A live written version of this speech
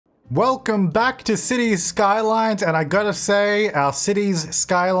Welcome back to Cities Skylines, and I gotta say, our city's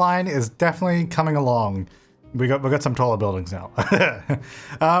skyline is definitely coming along. We got some taller buildings now.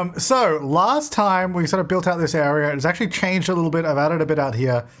 So last time we sort of built out this area. It's actually changed a little bit. I've added a bit out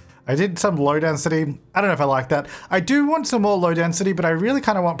here. I did some low density. I don't know if I like that. I do want some more low density, but I really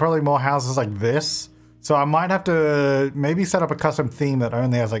kind of want probably more houses like this. So I might have to maybe set up a custom theme that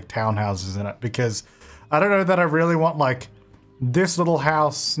only has like townhouses in it, because I don't know that I really want like this little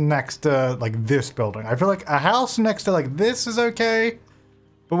house next to like this building. I feel like a house next to like this is okay,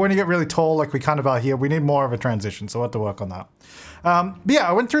 but when you get really tall like we kind of are here, we need more of a transition, so we'll have to work on that. But yeah,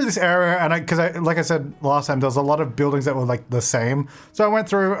 I went through this area, and like I said last time, there was a lot of buildings that were like the same. So I went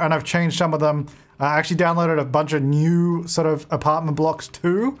through and I've changed some of them. I actually downloaded a bunch of new sort of apartment blocks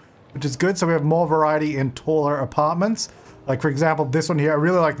too, which is good. So we have more variety in taller apartments. Like for example, this one here, I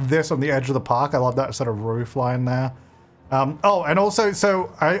really like this on the edge of the park. I love that sort of roof line there. Oh, and also,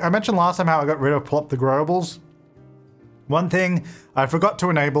 so I mentioned last time how I got rid of plop the growables. One thing I forgot to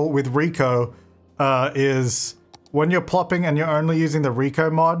enable with Rico is when you're plopping and you're only using the Rico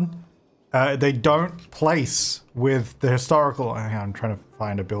mod, they don't place with the historical. Hang on, I'm trying to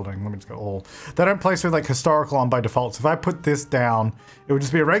find a building. Let me just go all. They don't place with like historical on by default. So if I put this down, it would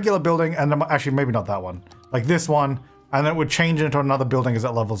just be a regular building, and then actually maybe not that one, like this one. And then it would change into another building as it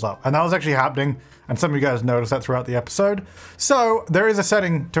levels up. And that was actually happening, and some of you guys noticed that throughout the episode. So there is a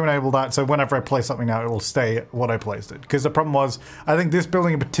setting to enable that, so whenever I place something now, it will stay what I placed it. Because the problem was, I think this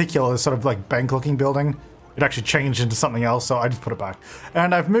building in particular, is sort of like bank-looking building, it actually changed into something else, so I just put it back.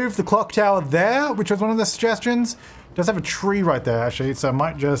 And I've moved the clock tower there, which was one of the suggestions. It does have a tree right there, actually, so I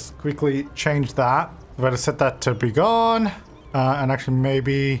might just quickly change that. If I just set that to be gone, and actually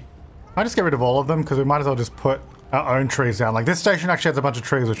maybe, I just get rid of all of them, because we might as well just put our own trees down. Like this station actually has a bunch of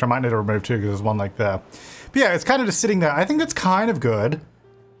trees, which I might need to remove too, because there's one like there. But yeah, it's kind of just sitting there. I think that's kind of good.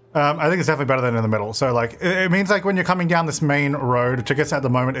 I think it's definitely better than in the middle. So like, it means like when you're coming down this main road, which I guess at the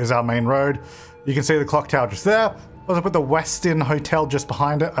moment is our main road, you can see the clock tower just there. Also put the Westin Hotel just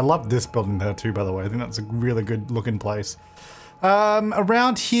behind it. I love this building there too, by the way. I think that's a really good looking place.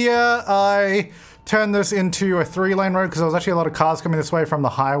 Around here, I turned this into a 3-lane road because there was actually a lot of cars coming this way from the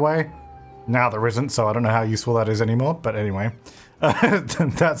highway. Now there isn't, so I don't know how useful that is anymore, but anyway.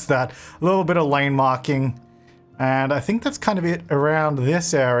 That's that. A little bit of lane marking. And I think that's kind of it around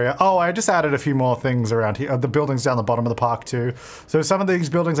this area. Oh, I just added a few more things around here. The buildings down the bottom of the park too. So some of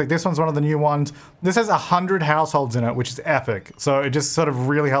these buildings, like this one's one of the new ones. This has 100 households in it, which is epic. So it just sort of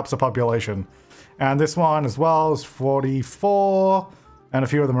really helps the population. And this one as well is 44. And a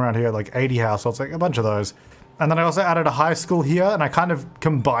few of them around here, like 80 households, like a bunch of those. And then I also added a high school here, and I kind of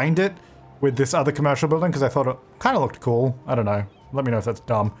combined it with this other commercial building because I thought it kind of looked cool. I don't know. Let me know if that's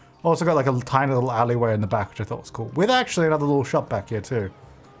dumb. Also got like a tiny little alleyway in the back, which I thought was cool. With actually another little shop back here too.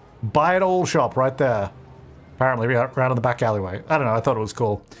 Buy it all shop right there. Apparently around in the back alleyway. I don't know, I thought it was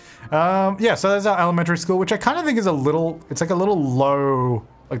cool. Yeah, so there's our elementary school, which I kind of think is a little, it's like a little low.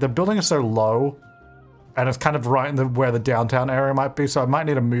 Like the building is so low and it's kind of right in the, where the downtown area might be. So I might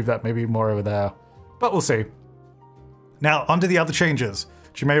need to move that maybe more over there, but we'll see. Now onto the other changes,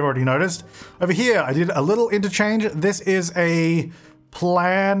 which you may have already noticed. Over here, I did a little interchange. This is a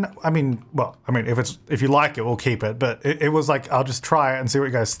plan. I mean, if you like it, we'll keep it. But it was like, I'll just try it and see what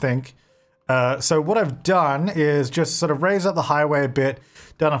you guys think. So what I've done is just sort of raise up the highway a bit,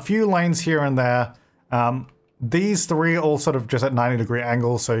 done a few lanes here and there. These three all sort of just at 90-degree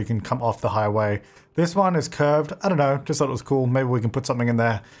angles, so you can come off the highway. This one is curved. I don't know, just thought it was cool. Maybe we can put something in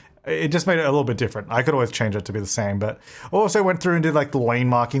there. It just made it a little bit different. I could always change it to be the same, but also went through and did like the lane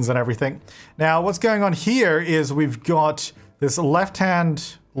markings and everything. Now, what's going on here is we've got this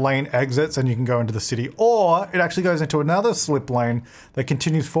left-hand lane exits and you can go into the city, or it actually goes into another slip lane that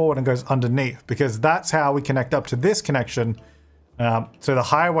continues forward and goes underneath, because that's how we connect up to this connection. So the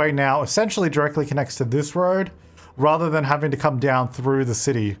highway now essentially directly connects to this road rather than having to come down through the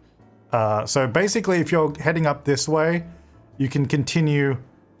city. So basically, if you're heading up this way, you can continue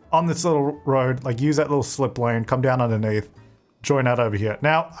on this little road, like use that little slip lane, come down underneath, join out over here.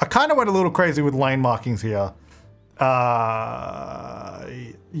 Now, I kind of went a little crazy with lane markings here.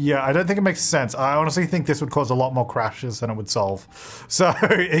 Yeah, I don't think it makes sense. I honestly think this would cause a lot more crashes than it would solve. So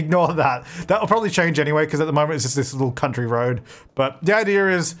ignore that. That'll probably change anyway, because at the moment it's just this little country road. But the idea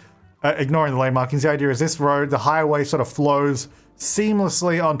is, ignoring the lane markings, the idea is this road, the highway sort of flows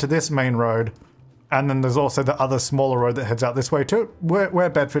seamlessly onto this main road. And then there's also the other smaller road that heads out this way too, where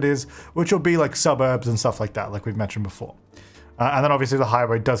Bedford is, which will be like suburbs and stuff like that, like we've mentioned before. And then obviously the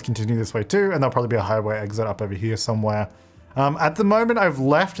highway does continue this way too, and there'll probably be a highway exit up over here somewhere. At the moment, I've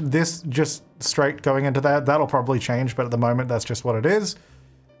left this just straight going into there. That'll probably change, but at the moment, that's just what it is.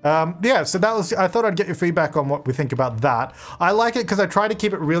 Yeah, so that was, I thought I'd get your feedback on what we think about that. I like it because I try to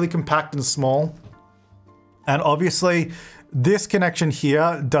keep it really compact and small. And obviously, this connection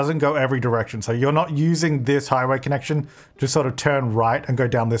here doesn't go every direction. So you're not using this highway connection to sort of turn right and go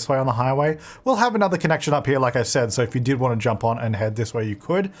down this way on the highway. We'll have another connection up here, like I said. So if you did want to jump on and head this way, you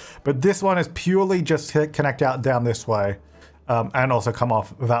could. But this one is purely just to connect out down this way and also come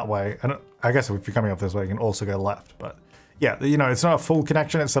off that way. And I guess if you're coming off this way, you can also go left. But yeah, you know, it's not a full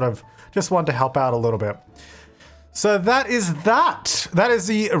connection. It's sort of just one to help out a little bit. So that is that. That is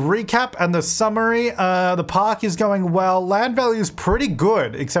the recap and the summary. The park is going well. Land value is pretty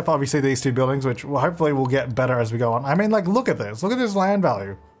good, except for obviously these two buildings, which hopefully will get better as we go on. I mean, like, look at this. Look at this land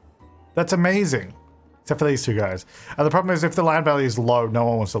value. That's amazing. Except for these two guys. And the problem is if the land value is low, no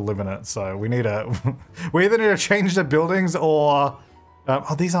one wants to live in it. So we need to, we either need to change the buildings or,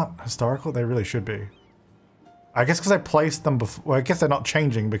 oh, these aren't historical. They really should be. I guess because I placed them before, well, I guess they're not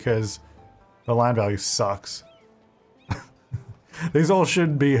changing because the land value sucks. These all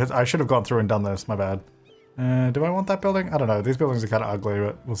should be, I should have gone through and done this, my bad. Do I want that building? I don't know, these buildings are kind of ugly,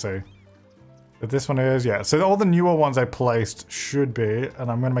 but we'll see. But this one is, yeah. So all the newer ones I placed should be,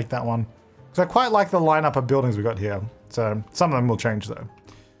 and I'm going to make that one. Because I quite like the lineup of buildings we got here. So some of them will change though.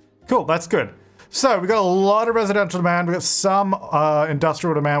 Cool, that's good. So we got a lot of residential demand. We got some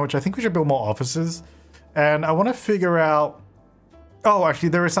industrial demand, which I think we should build more offices. And I want to figure out, oh, actually,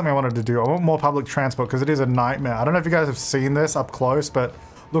 there is something I wanted to do. I want more public transport because it is a nightmare. I don't know if you guys have seen this up close, but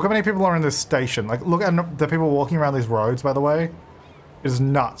look how many people are in this station. Like, look at the people walking around these roads, by the way. It is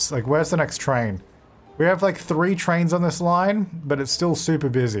nuts. Like, where's the next train? We have like 3 trains on this line, but it's still super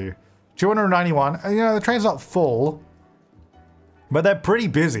busy. 291. And, you know, the train's not full, but they're pretty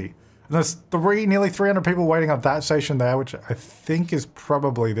busy. And there's nearly 300 people waiting at that station there, which I think is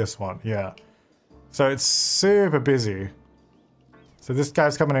probably this one. Yeah. So it's super busy. So this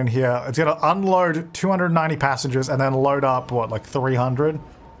guy's coming in here. It's going to unload 290 passengers and then load up, what, like 300?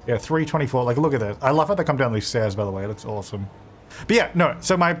 Yeah, 324. Like, look at this. I love how they come down these stairs, by the way. It looks awesome. But yeah, no.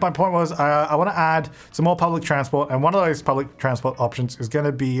 So my point was I want to add some more public transport. And one of those public transport options is going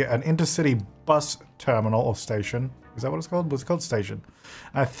to be an intercity bus terminal or station. Is that what it's called? What's it called? Station.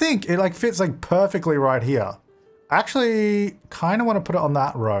 I think it like fits like perfectly right here. I actually kind of want to put it on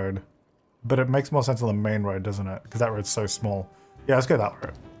that road. But it makes more sense on the main road, doesn't it? Because that road's so small. Yeah, let's go that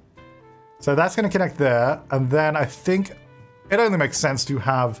road. So that's going to connect there. And then I think it only makes sense to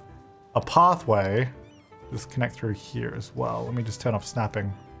have a pathway just connect through here as well. Let me just turn off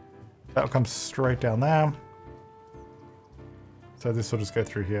snapping. That'll come straight down there. So this will just go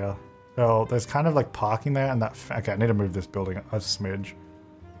through here. Oh, there's kind of like parking there and that... Okay, I need to move this building a smidge.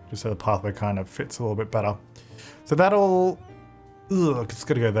 Just so the pathway kind of fits a little bit better. So that'll... Ugh, it's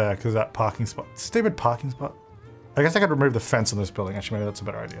got to go there because that parking spot. Stupid parking spot. I guess I could remove the fence on this building. Actually, maybe that's a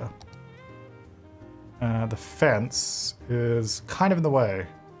better idea. The fence is kind of in the way.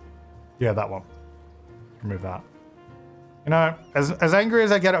 Yeah, that one. Remove that. You know, as angry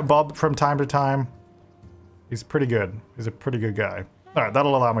as I get at Bob from time to time, he's pretty good. He's a pretty good guy. All right,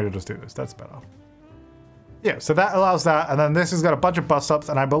 that'll allow me to just do this. That's better. Yeah, so that allows that. And then this has got a bunch of bus stops.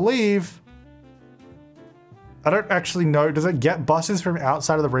 And I believe... I don't actually know. Does it get buses from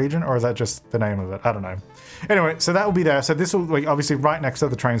outside of the region or is that just the name of it? I don't know. Anyway, so that will be there. So this will be obviously right next to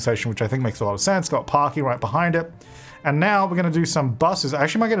the train station, which I think makes a lot of sense. Got parking right behind it. And now we're going to do some buses. I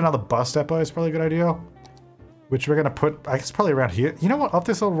actually might get another bus depot. It's probably a good idea. Which we're going to put, I guess, probably around here. You know what? Off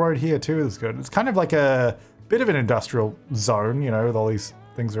this little road here too is good. It's kind of like a bit of an industrial zone, you know, with all these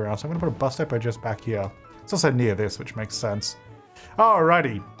things around. So I'm going to put a bus depot just back here. It's also near this, which makes sense.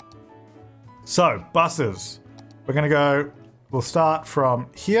 Alrighty. So, buses. We're going to go, we'll start from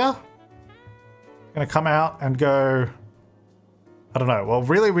here. Going to come out and go, I don't know. Well,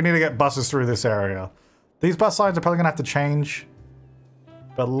 really, we need to get buses through this area. These bus lines are probably going to have to change.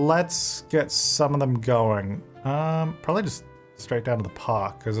 But let's get some of them going. Probably just straight down to the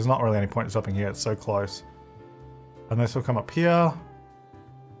park, because there's not really any point in stopping here. It's so close. And this will come up here.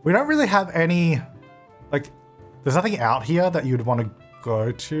 We don't really have any, like, there's nothing out here that you'd want to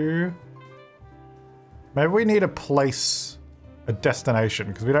go to. Maybe we need to place a destination,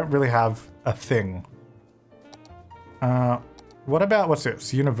 because we don't really have a thing. What about, what's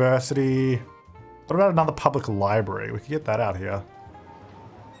this? University. What about another public library? We could get that out here.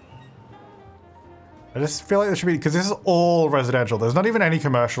 I just feel like there should be, because this is all residential. There's not even any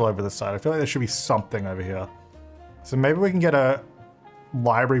commercial over this side. I feel like there should be something over here. So maybe we can get a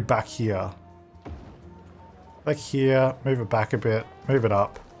library back here. Like here, move it back a bit, move it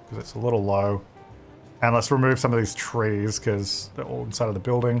up, because it's a little low. And let's remove some of these trees, because they're all inside of the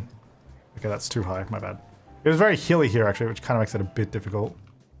building. Okay, that's too high, my bad. It was very hilly here, actually, which kind of makes it a bit difficult.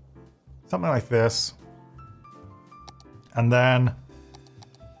 Something like this. And then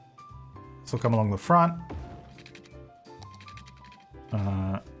this will come along the front.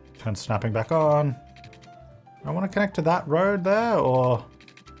 Turn snapping back on. I want to connect to that road there, or...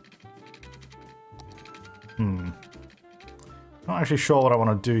 Not actually sure what I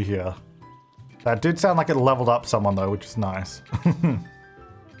want to do here. That did sound like it leveled up someone though, which is nice.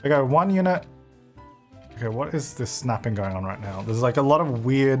 Okay, 1 unit. Okay, what is this snapping going on right now? There's like a lot of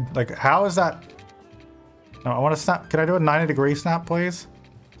weird, like how is that? No, I want to snap. Can I do a 90-degree snap, please?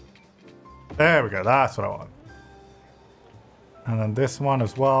 There we go. That's what I want. And then this one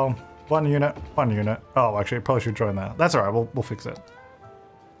as well. 1 unit, 1 unit. Oh, actually, I probably should join that. That's all right. We'll fix it.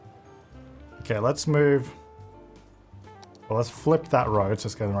 Okay, let's move. Well, let's flip that road so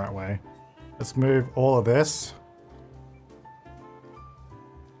it's going the right way. Let's move all of this.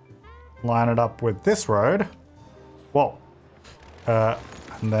 Line it up with this road. Whoa. And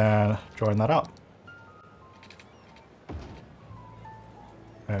then join that up.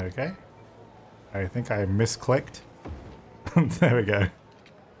 Okay. I think I misclicked. There we go.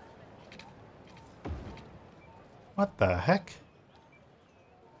 What the heck?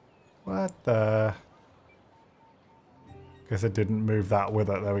 What the... Guess it didn't move that with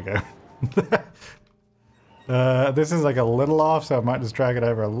it. There we go. This is like a little off, so I might just drag it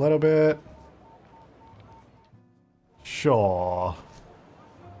over a little bit. Sure.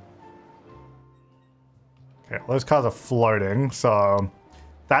 Okay, well, those cars are floating, so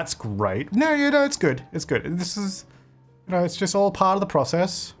that's great. No, you know, it's good. It's good. This is, you know, it's just all part of the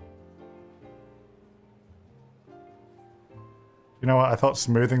process. You know what? I thought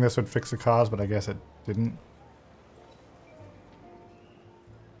smoothing this would fix the cars, but I guess it didn't.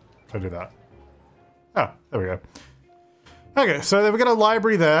 Should I do that? Oh, there we go. Okay, so we've got a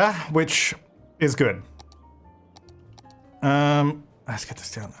library there, which is good. Let's get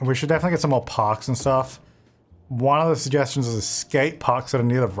this down. We should definitely get some more parks and stuff. One of the suggestions is skate parks that are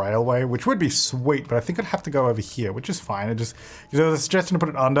near the railway, which would be sweet, but I think I'd have to go over here, which is fine. It just, you know, the suggestion to put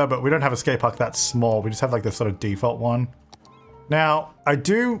it under, but we don't have a skate park that small. We just have like the sort of default one. Now, I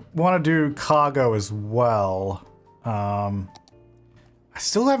do want to do cargo as well. I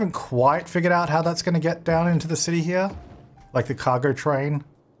still haven't quite figured out how that's going to get down into the city here. Like the cargo train.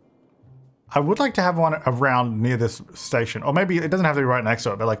 I would like to have one around near this station. Or maybe it doesn't have to be right next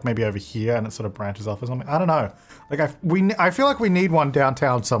to it, but like maybe over here and it sort of branches off or something. I don't know. Like I feel like we need one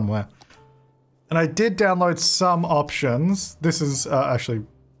downtown somewhere. And I did download some options. This is actually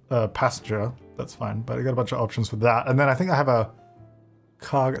passenger. That's fine. But I got a bunch of options for that. And then I think I have a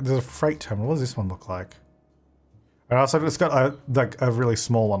cargo. There's a freight terminal. What does this one look like? And also it's got like a really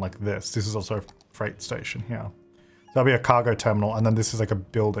small one like this. This is also a freight station here. So that'll be a cargo terminal. And then this is like a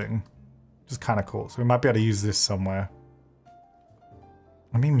building. Which is kind of cool. So we might be able to use this somewhere.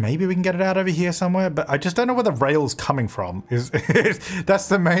 I mean, maybe we can get it out over here somewhere, but I just don't know where the rail's coming from. That's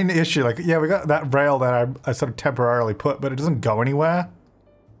the main issue. Like, yeah, we got that rail that I sort of temporarily put, but it doesn't go anywhere.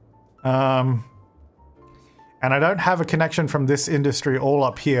 And I don't have a connection from this industry all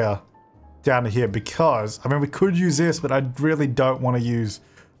up here down to here because, I mean, we could use this, but I really don't want to use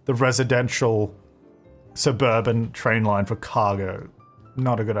the residential suburban train line for cargo.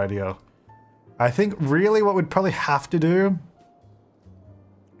 Not a good idea. I think really what we'd probably have to do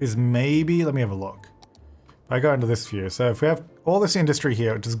is maybe, let me have a look. If I go into this view, so if we have all this industry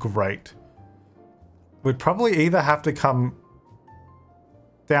here, which is great, we'd probably either have to come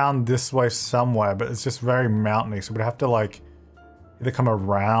down this way somewhere, but it's just very mountainy, so we'd have to like either come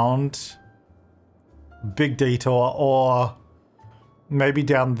around, big detour, or maybe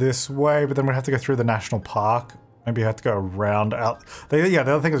down this way, but then we'd have to go through the national park. Maybe you have to go around out. Yeah,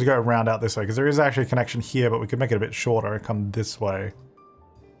 the other thing is go around out this way, because there is actually a connection here, but we could make it a bit shorter and come this way.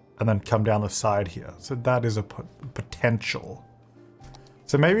 And then come down the side here. So that is a potential.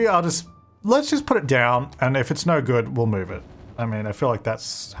 So maybe let's just put it down, and if it's no good, we'll move it. I mean, I feel like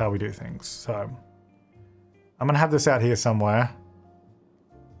that's how we do things. So I'm going to have this out here somewhere.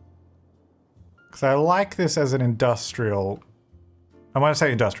 Because I like this as an industrial. And when I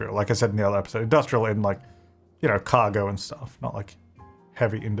say industrial, like I said in the other episode, industrial in like, you know, cargo and stuff, not like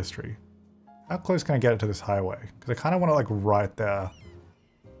heavy industry. How close can I get it to this highway? Because I kind of want it like right there.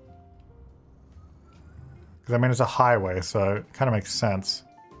 Because I mean, it's a highway, so it kind of makes sense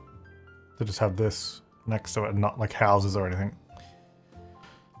to just have this next to it and not like houses or anything.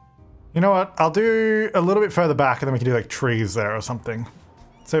 You know what? I'll do a little bit further back and then we can do like trees there or something.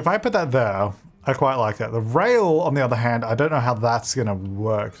 So if I put that there, I quite like that. The rail, on the other hand, I don't know how that's going to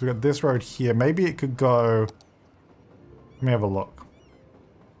work. So we've got this road here. Maybe it could go... Let me have a look.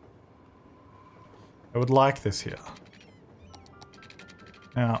 I would like this here.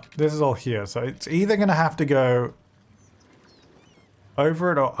 Now, this is all here, so it's either going to have to go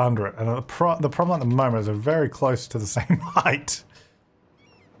over it or under it. And the problem at the moment is they're very close to the same height.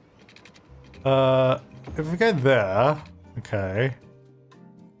 If we go there, okay.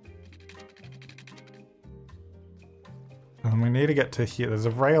 And we need to get to here. There's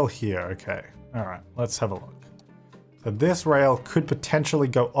a rail here, okay. All right, let's have a look. So this rail could potentially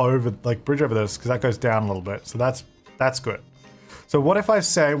go over, like bridge over this, because that goes down a little bit. So that's good. So what if I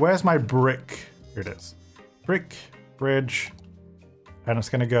say, where's my brick? Here it is. Brick, bridge, and it's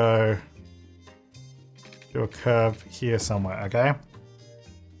gonna go do a curve here somewhere, okay?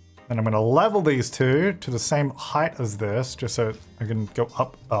 Then I'm gonna level these two to the same height as this, just so I can go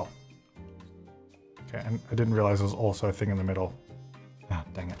up. Oh. Okay, and I didn't realize there was also a thing in the middle. Ah,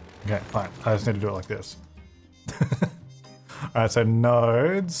 dang it. Okay, fine. I just need to do it like this. Alright, so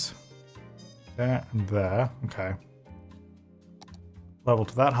nodes. There and there. Okay. Level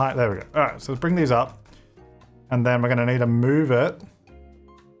to that height. There we go. Alright, so let's bring these up. And then we're going to need to move it.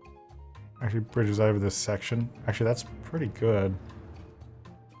 Actually, bridges over this section. Actually, that's pretty good.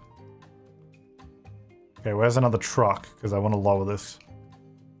 Okay, where's another truck? Because I want to lower this.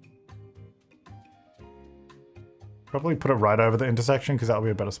 Probably put it right over the intersection because that'll be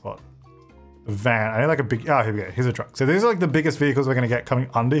a better spot. A van. I need like a big... Oh, here we go. Here's a truck. So these are like the biggest vehicles we're going to get coming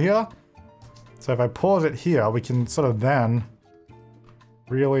under here. So if I pause it here, we can sort of then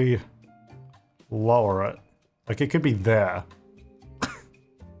really lower it. Like it could be there.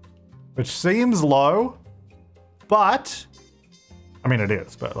 Which seems low, but... I mean, it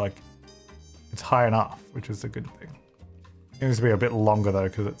is, but like... It's high enough, which is a good thing. It needs to be a bit longer though,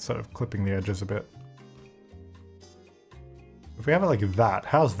 because it's sort of clipping the edges a bit. If we have it like that,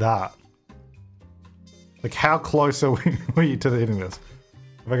 how's that? Like how close are we to hitting this?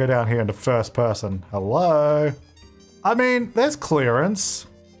 If I go down here into first person, hello? I mean, there's clearance.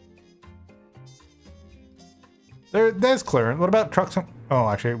 There's clearance. What about trucks? Oh,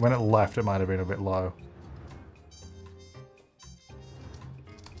 actually, when it left, it might have been a bit low.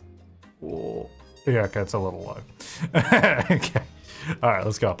 Whoa. Yeah, okay, it's a little low. Okay. All right,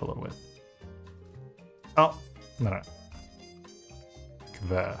 let's go up a little bit. Oh, no.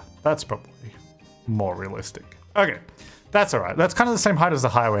 There. That's probably more realistic. Okay, that's all right. That's kind of the same height as the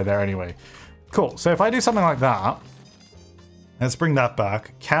highway there anyway. Cool, so if I do something like that, let's bring that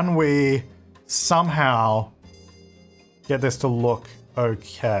back. Can we somehow get this to look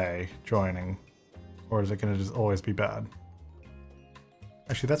okay joining? Or is it gonna just always be bad?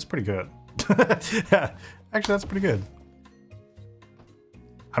 Actually, that's pretty good. Yeah, actually, that's pretty good.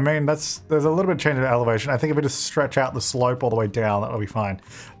 I mean, there's a little bit of change in elevation. I think if we just stretch out the slope all the way down, that'll be fine.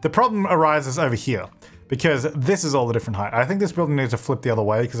 The problem arises over here, because this is all the different height. I think this building needs to flip the other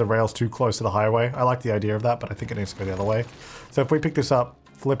way because the rail's too close to the highway. I like the idea of that, but I think it needs to go the other way. So if we pick this up,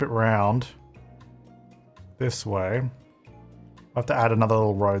 flip it round this way. I'll have to add another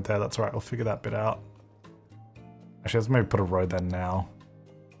little road there. That's all right. We'll figure that bit out. Actually, let's maybe put a road there now.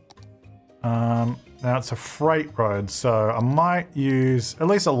 Now it's a freight road, so I might use at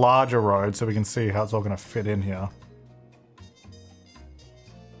least a larger road so we can see how it's all going to fit in here.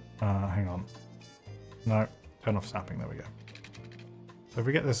 Hang on. No, turn off snapping. There we go. So if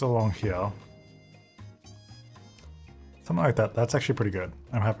we get this along here, something like that, that's actually pretty good.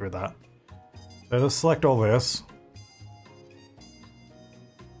 I'm happy with that. So let's select all this.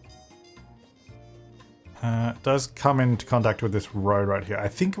 It does come into contact with this road right here. I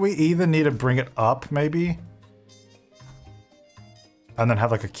think we either need to bring it up, maybe, and then have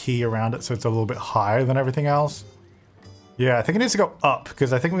like a key around it so it's a little bit higher than everything else. Yeah, I think it needs to go up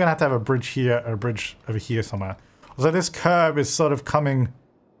because I think we're gonna have to have a bridge here or a bridge over here somewhere. So this curb is sort of coming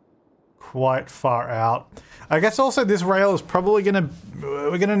quite far out. I guess also this rail is probably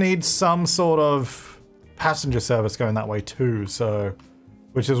we're gonna need some sort of passenger service going that way too, so...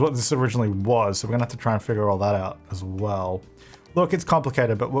 Which is what this originally was, so we're gonna have to try and figure all that out as well. Look, it's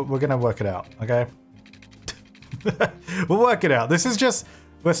complicated, but we're gonna work it out, okay? We'll work it out. This is just,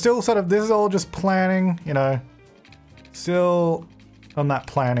 we're still sort of, this is all just planning, you know? Still on that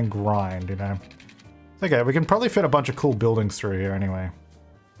planning grind, you know? Okay, we can probably fit a bunch of cool buildings through here anyway.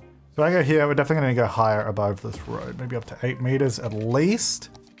 So I go here, we're definitely gonna go higher above this road, maybe up to 8 meters at least.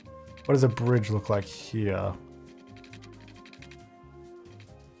 What does a bridge look like here?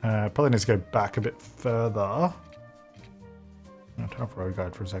 Probably needs to go back a bit further. I'll turn off road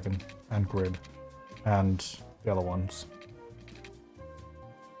guide for a second. And grid. And the other ones.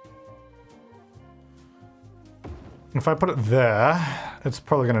 If I put it there, it's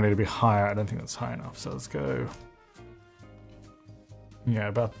probably going to need to be higher. I don't think that's high enough. So let's go... Yeah,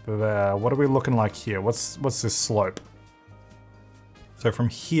 about there. What are we looking like here? What's this slope? So from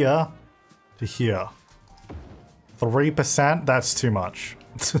here to here. 3%? That's too much.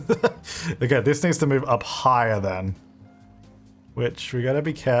 Okay, this needs to move up higher then. Which we gotta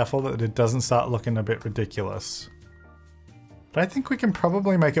be careful that it doesn't start looking a bit ridiculous. But I think we can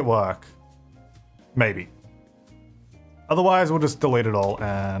probably make it work. Maybe. Otherwise, we'll just delete it all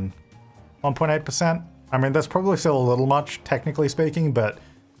and 1.8%. I mean, that's probably still a little much, technically speaking, but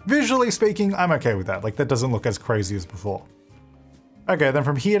visually speaking, I'm okay with that. Like, that doesn't look as crazy as before. Okay, then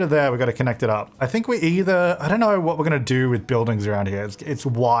from here to there, we got to connect it up. I think we either... I don't know what we're going to do with buildings around here. It's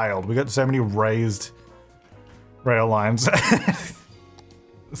wild. We got so many raised rail lines.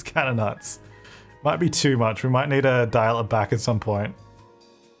 It's kind of nuts. Might be too much. We might need to dial it back at some point.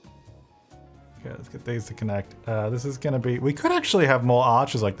 Okay, let's get these to connect. This is going to be... We could actually have more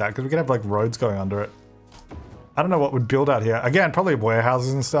arches like that, because we could have, like, roads going under it. I don't know what would build out here. Again, probably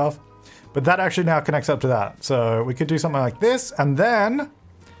warehouses and stuff. But that actually now connects up to that. So we could do something like this, and then...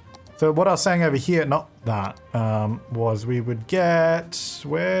 So what I was saying over here, not that, was we would get...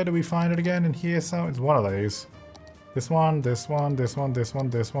 Where do we find it again? In here, so it's one of these. This one, this one, this one, this one,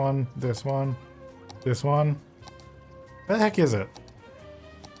 this one, this one, this one. Where the heck is it?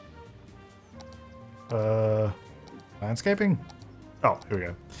 Landscaping? Oh, here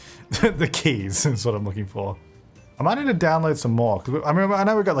we go. The keys is what I'm looking for. I might need to download some more. Cause I mean, I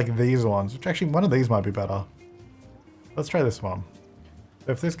know we've got like these ones, which actually one of these might be better. Let's try this one.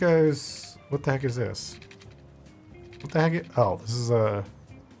 So if this goes, what the heck is this? What the heck? Oh, this is a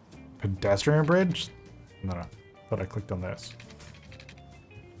pedestrian bridge? No, thought I clicked on this.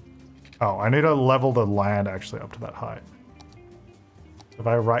 Oh, I need to level the land actually up to that height. So if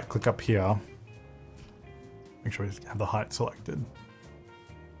I right click up here, make sure we have the height selected.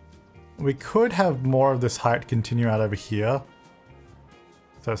 We could have more of this height continue out over here.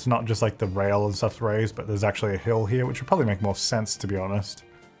 So it's not just like the rail and stuff's raised, but there's actually a hill here, which would probably make more sense, to be honest.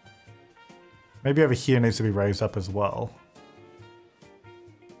 Maybe over here needs to be raised up as well.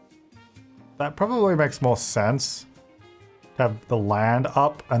 That probably makes more sense. To have the land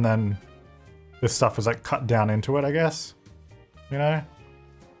up and then this stuff is like cut down into it, I guess. You know?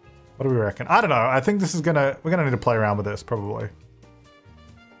 What do we reckon? I don't know. I think this is we're gonna need to play around with this, probably.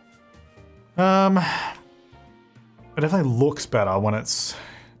 It definitely looks better when it's...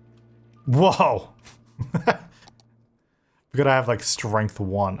 Whoa! We gotta have like strength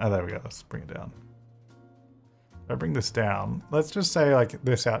 1. Oh, there we go. Let's bring it down. If I bring this down, let's just say like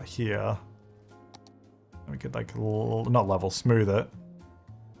this out here. We could like, not level, smooth it.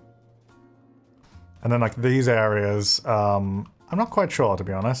 And then like these areas, I'm not quite sure, to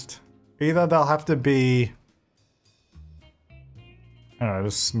be honest. Either they'll have to be... I don't know,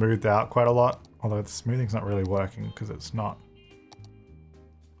 just smoothed out quite a lot. Although the smoothing's not really working because it's not...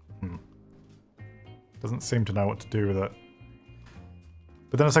 Doesn't seem to know what to do with it.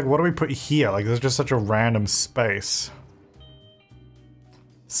 But then it's like, what do we put here? Like, there's just such a random space.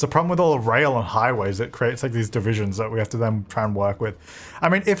 It's the problem with all the rail and highways. It creates like these divisions that we have to then try and work with. I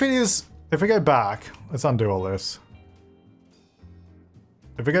mean, if we go back, let's undo all this.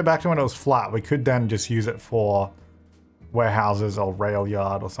 If we go back to when it was flat, we could then just use it for warehouses or rail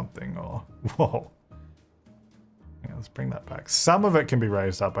yard or something, or... Whoa. Yeah, let's bring that back. Some of it can be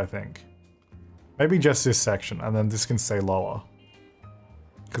raised up, I think. Maybe just this section, and then this can stay lower.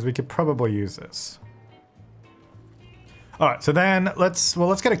 Because we could probably use this. Alright, so then let's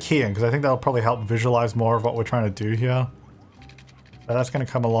get a key in, because I think that'll probably help visualize more of what we're trying to do here. So that's going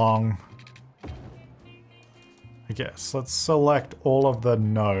to come along. I guess. Let's select all of the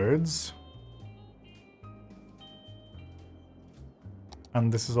nodes.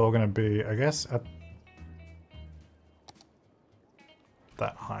 And this is all going to be, I guess, at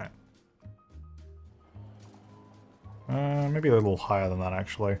that height. Maybe a little higher than that,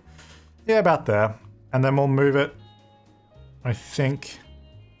 actually. Yeah, about there. And then we'll move it, I think,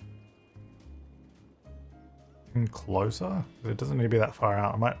 in closer. It doesn't need to be that far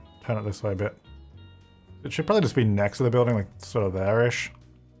out. I might turn it this way a bit. It should probably just be next to the building, like sort of there-ish.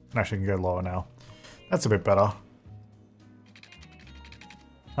 And actually can go lower now. That's a bit better.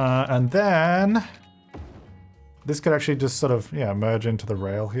 And then this could actually just sort of, yeah, merge into the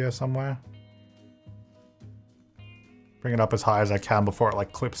rail here somewhere. Bring it up as high as I can before it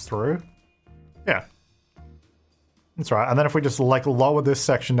like clips through. Yeah. That's right. And then if we just like lower this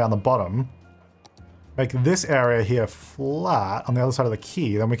section down the bottom, make this area here flat on the other side of the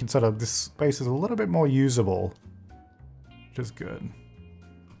key, then we can sort of, this space is a little bit more usable, which is good.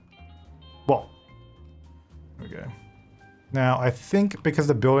 Whoa. There we go. Now, I think because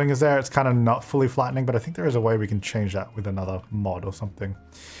the building is there, it's kind of not fully flattening, but I think there is a way we can change that with another mod or something.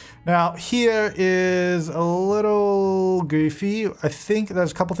 Now, here is a little goofy. I think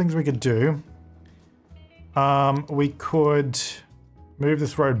there's a couple things we could do. We could move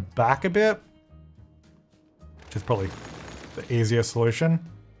this road back a bit, which is probably the easier solution.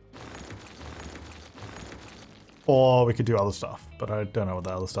 Or we could do other stuff, but I don't know what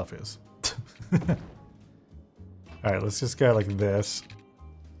the other stuff is. Alright, let's just go like this.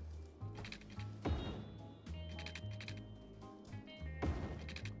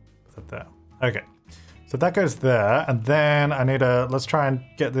 Put that there. Okay. So that goes there, and then I need to... Let's try and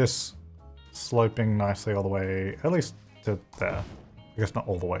get this sloping nicely all the way, at least to there. I guess not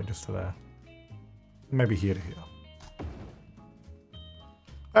all the way, just to there. Maybe here to here.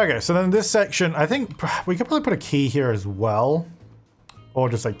 Okay, so then this section, I think we could probably put a key here as well. Or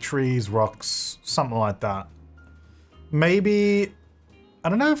just like trees, rocks, something like that. Maybe, I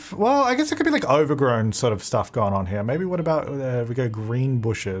don't know if, well, I guess it could be like overgrown sort of stuff going on here. Maybe what about if we go green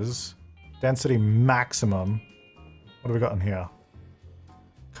bushes, density maximum. What have we got in here?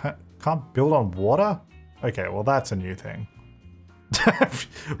 Can't build on water? Okay, well that's a new thing.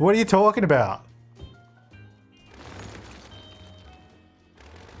 What are you talking about?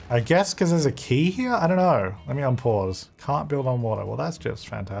 I guess because there's a key here? I don't know. Let me unpause. Can't build on water. Well, that's just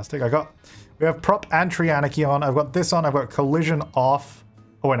fantastic. We have prop and tree anarchy on. I've got this on. I've got collision off.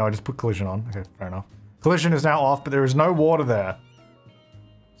 Oh, wait, no, I just put collision on. Okay, fair enough. Collision is now off, but there is no water there.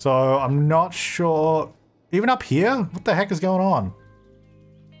 So I'm not sure. Even up here? What the heck is going on?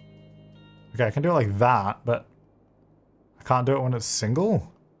 Okay, I can do it like that, but I can't do it when it's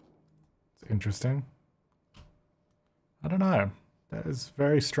single. It's interesting. I don't know. That is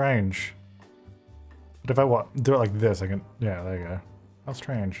very strange. But if I do it like this, I can... Yeah, there you go. How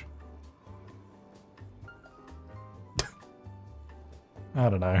strange. I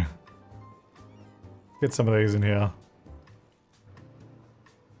don't know. Get some of these in here.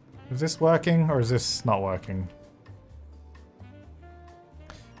 Is this working or is this not working?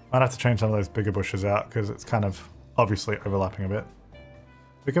 Might have to change some of those bigger bushes out because it's kind of obviously overlapping a bit.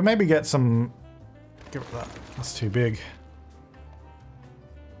 We could maybe get some... Get rid of that. That's too big.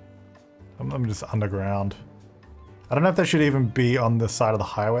 I'm just underground. I don't know if they should even be on the side of the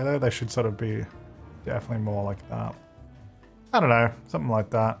highway though. They should sort of be definitely more like that. I don't know, something like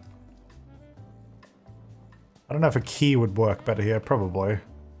that. I don't know if a key would work better here, probably.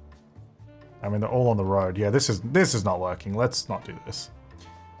 I mean, they're all on the road. Yeah, this is not working. Let's not do this.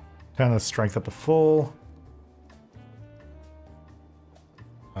 Turn the strength up to full.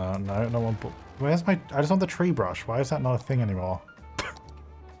 No one put... Where's my... I just want the tree brush. Why is that not a thing anymore?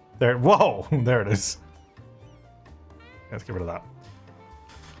 There, whoa, there it is. Let's get rid of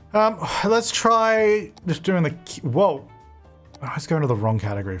that. Let's try just doing the key. Whoa. I was going to the wrong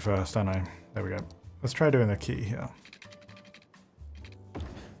category first, don't I? There we go. Let's try doing the key here.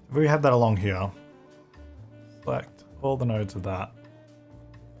 If we had that along here, select all the nodes of that.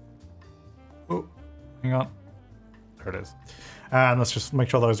 Oh, hang on. There it is. And let's just make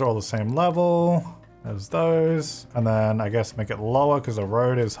sure those are all the same level as those, and then I guess make it lower because the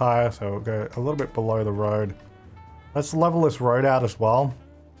road is higher, so we'll go a little bit below the road. Let's level this road out as well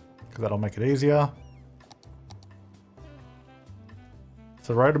because that'll make it easier.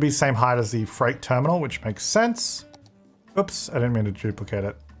 So the road will be the same height as the freight terminal, which makes sense. Oops, I didn't mean to duplicate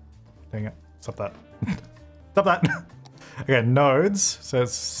it. Dang it. Stop that. Stop that. Okay, nodes. So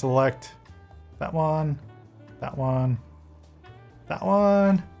let's select that one, that one, that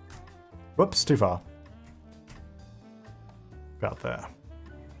one. Whoops, too far. About there.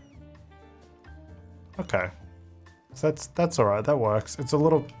 Okay. So that's alright, that works. It's a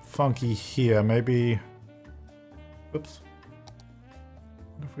little funky here, maybe... Oops.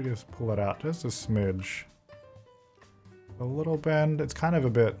 What if we just pull that out just a smidge? A little bend, it's kind of a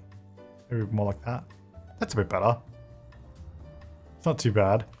bit... Maybe more like that. That's a bit better. It's not too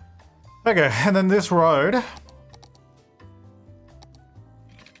bad. Okay, and then this road...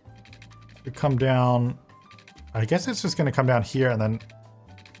 We come down... I guess it's just going to come down here and then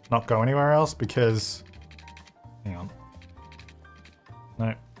not go anywhere else because... Hang on.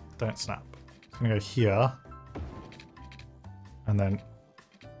 No, don't snap. It's going to go here. And then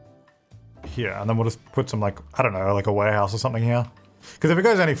here. And then we'll just put some, like, I don't know, like a warehouse or something here. Because if it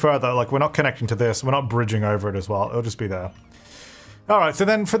goes any further, like, we're not connecting to this. We're not bridging over it as well. It'll just be there. Alright, so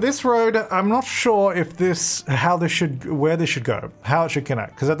then for this road, I'm not sure if this, where this should go. How it should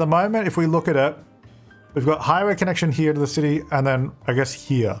connect. Because at the moment, if we look at it, we've got highway connection here to the city, and then, I guess,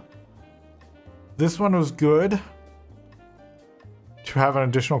 here. This one was good. to have an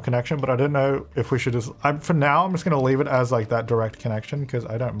additional connection, but I didn't know if we should just... for now, I'm just going to leave it as like that direct connection because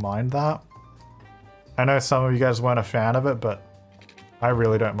I don't mind that. I know some of you guys weren't a fan of it, but I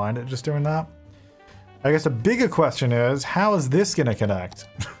really don't mind it just doing that. I guess a bigger question is, how is this going to connect?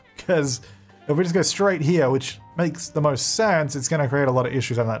 Because if we just go straight here, which makes the most sense, it's going to create a lot of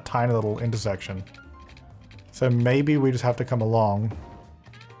issues on that tiny little intersection. So maybe we just have to come along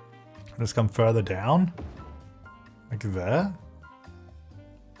and just come further down. Like there.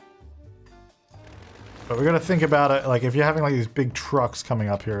 But we got to think about it, like if you're having like these big trucks coming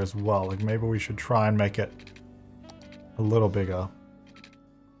up here as well, like maybe we should try and make it a little bigger.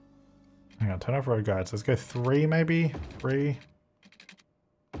 Hang on, turn off road guides. Let's go 3 maybe? 3.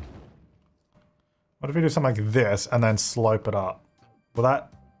 What if we do something like this and then slope it up? Will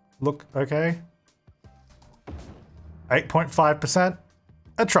that look okay? 8.5%?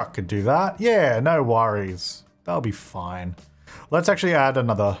 A truck could do that. Yeah, no worries. That'll be fine. Let's actually add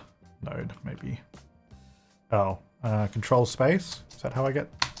another node, maybe. Oh, control space. Is that how I get?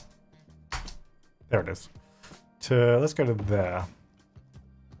 There it is. Let's go to there.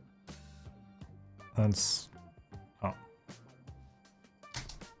 And oh,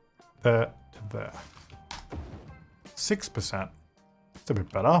 there to there. 6%. It's a bit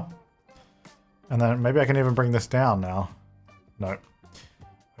better. And then maybe I can even bring this down now. No.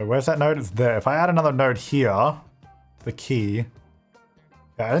 So where's that node? It's there. If I add another node here, the key.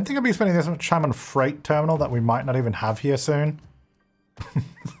 Yeah, I don't think I'll be spending this much time on freight terminal that we might not even have here soon.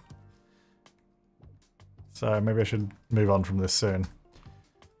 So maybe I should move on from this soon.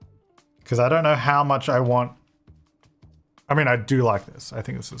 Because I don't know how much I want. I mean, I do like this. I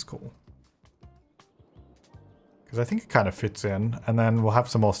think this is cool. Because I think it kind of fits in. And then we'll have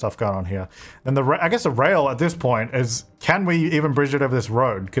some more stuff going on here. Then I guess the rail at this point is, can we even bridge it over this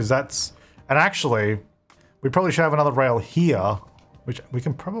road? Because that's... And actually, we probably should have another rail here. Which we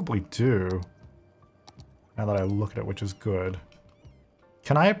can probably do. Now that I look at it, which is good.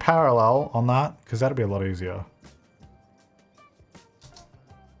 Can I parallel on that? Because that'd be a lot easier.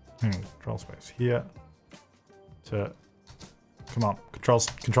 Control space here. Come on,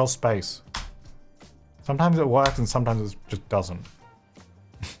 control space. Sometimes it works and sometimes it just doesn't.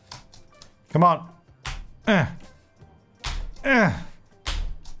 Come on. Okay,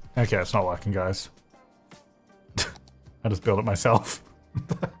 it's not working, guys. I just built it myself.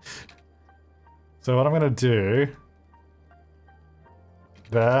 So what I'm gonna do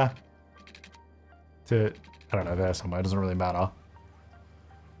there to, I don't know, there somewhere, it doesn't really matter.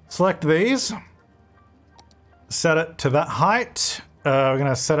 Select these, set it to that height. We're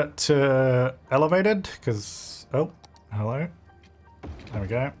gonna set it to elevated because, oh, hello. There we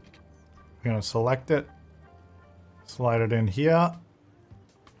go. We're gonna select it, slide it in here,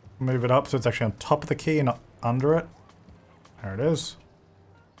 move it up so it's actually on top of the key and not under it. There it is.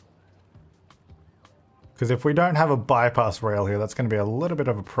 Because if we don't have a bypass rail here, that's going to be a little bit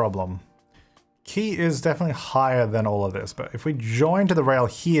of a problem. Key is definitely higher than all of this, but if we join to the rail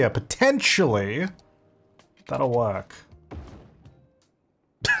here, potentially, that'll work.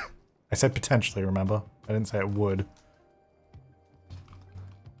 I said potentially, remember? I didn't say it would.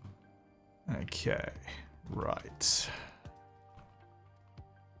 Okay, right.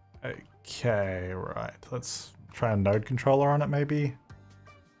 Okay, right. Let's try a node controller on it, maybe.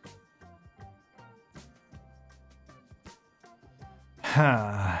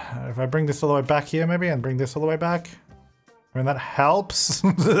 If I bring this all the way back here, maybe, and bring this all the way back. I mean, that helps.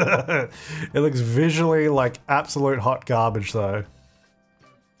 It looks visually like absolute hot garbage, though.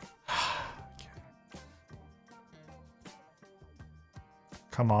 Okay.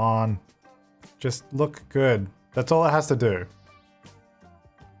 Come on. Just look good. That's all it has to do.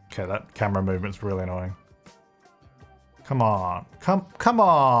 Okay, that camera movement's really annoying. Come on. Come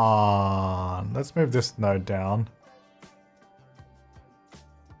on. Let's move this node down.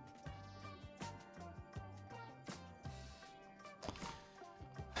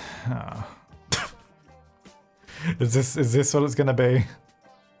 Is this what it's gonna be?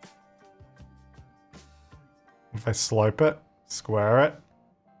 If I slope it, square it,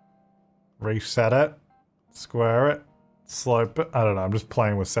 reset it, square it, slope it. I don't know, I'm just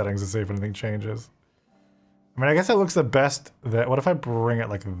playing with settings to see if anything changes. I mean, I guess it looks the best there. What if I bring it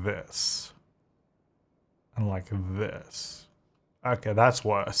like this? And like this? Okay, that's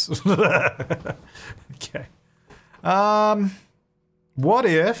worse. Okay. What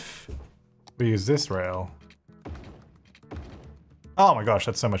if we use this rail? Oh my gosh,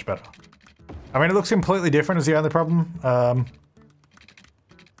 that's so much better. I mean, it looks completely different is the only problem. And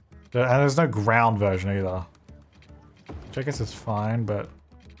there's no ground version either. Which I guess is fine, but...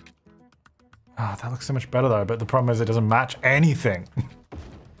 Oh, that looks so much better though, but the problem is it doesn't match anything.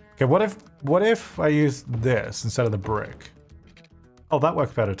 Okay, what if I use this instead of the brick? Oh, that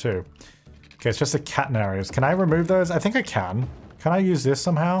works better too. Okay, it's just the catenaries. Can I remove those? I think I can. Can I use this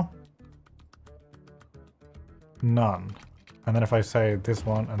somehow? None. And then if I say this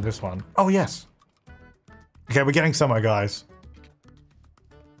one and this one. Oh, yes. Okay, we're getting somewhere, guys.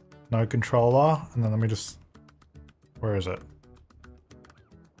 No controller. And then let me just... Where is it?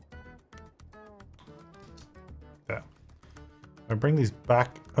 There. I bring these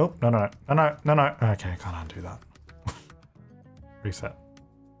back. Oh, no. Okay, I can't undo that. Reset.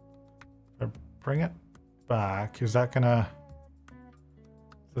 If I bring it back, is that gonna...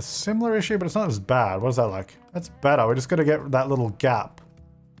 It's a similar issue, but it's not as bad. What is that like? That's better. We're just gonna get that little gap.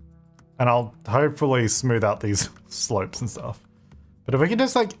 And I'll hopefully smooth out these slopes and stuff. But if we can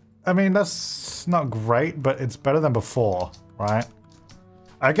just like... I mean, that's not great, but it's better than before, right?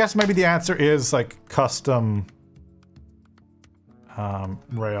 I guess maybe the answer is like custom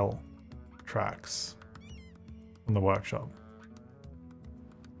rail tracks in the workshop.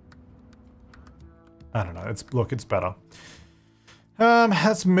 I don't know. It's better.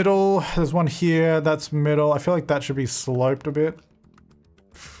 That's middle. There's one here. That's middle. I feel like that should be sloped a bit.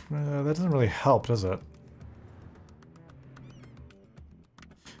 That doesn't really help, does it?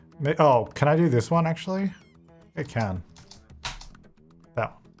 Oh, can I do this one actually? It can.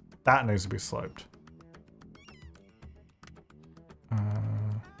 That needs to be sloped.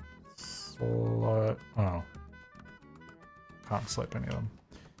 Slope. Oh. Can't slope any of them.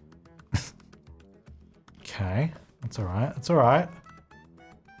 Okay. That's alright. That's alright.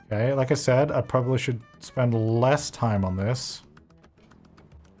 Okay, like I said, I probably should spend less time on this.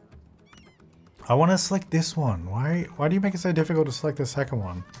 I want to select this one. Why do you make it so difficult to select the second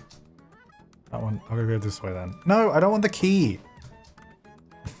one? That one. I'll go this way then. No, I don't want the key.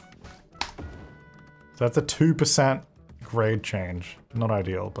 So that's a 2% grade change. Not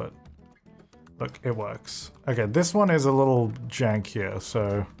ideal, but look, it works. Okay, this one is a little jank here,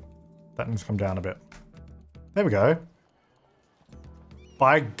 so that needs to come down a bit. There we go.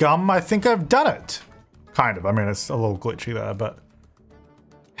 By gum, I think I've done it. Kind of. I mean, it's a little glitchy there, but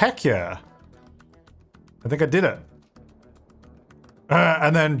heck yeah. I think I did it.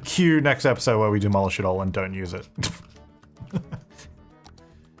 And then cue next episode where we demolish it all and don't use it.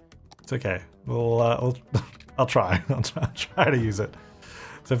 It's okay. I'll try. I'll try to use it.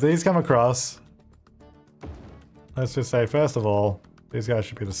 So if these come across, let's just say, first of all, these guys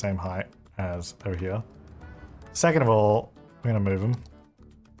should be the same height as over here. Second of all, we're going to move them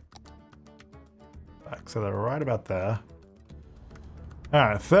back so they're right about there.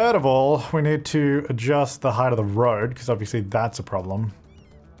 Alright, third of all, we need to adjust the height of the road, because obviously that's a problem.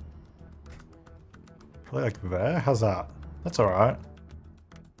 Probably like there? How's that? That's alright.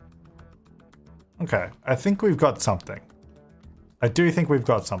 Okay, I think we've got something. I do think we've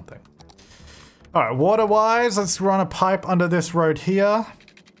got something. Alright, water-wise, let's run a pipe under this road here.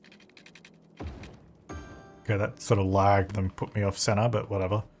 Okay, that sort of lagged and put me off center, but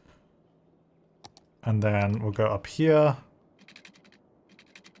whatever. And then we'll go up here.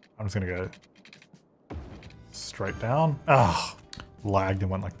 I'm just gonna go straight down. Oh, lagged and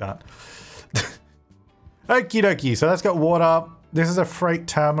went like that. Okie dokie, so that's got water. This is a freight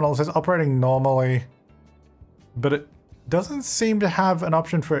terminal. It says operating normally, but it doesn't seem to have an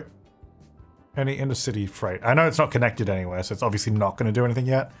option for any intercity freight. I know it's not connected anywhere, so it's obviously not going to do anything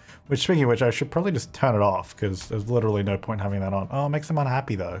yet. Which, speaking of which, I should probably just turn it off, because there's literally no point having that on. Oh, it makes them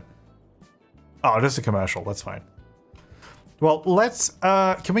unhappy though. Oh, just a commercial, that's fine. Well, let's,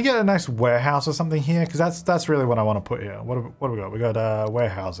 can we get a nice warehouse or something here? Because that's really what I want to put here. What have we got? We got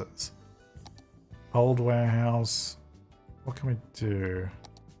warehouses. Old warehouse. What can we do?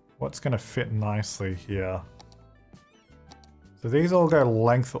 What's going to fit nicely here? So these all go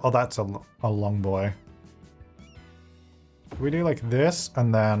length. Oh, that's a long boy. Can we do like this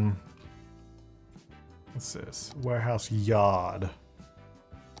and then... What's this? Warehouse yard.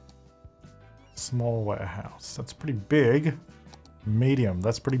 Small warehouse. That's pretty big. Medium.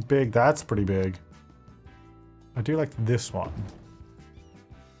 That's pretty big. That's pretty big. I do like this one.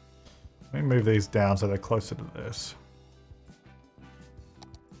 Let me move these down so they're closer to this.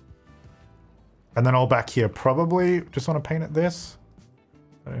 And then all back here, probably just want to paint it this.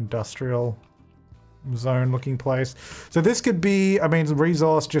 An industrial zone looking place. So this could be, I mean,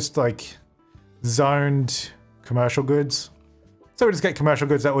 resource just like zoned commercial goods. So we just get commercial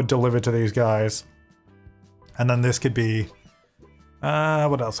goods that would deliver to these guys. And then this could be,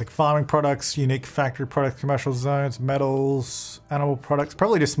 what else? Like farming products, unique factory products, commercial zones, metals, animal products.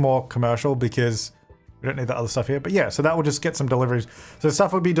 Probably just more commercial because We don't need that other stuff here. But yeah, so that will just get some deliveries. So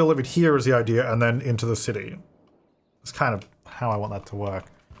stuff would be delivered here is the idea, and then into the city. That's kind of how I want that to work.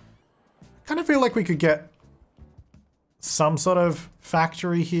 I kind of feel like we could get some sort of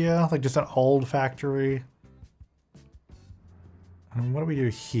factory here, like just an old factory. And what do we do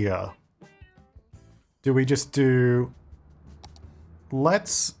here? Do we just do...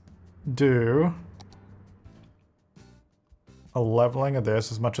 Let's do a leveling of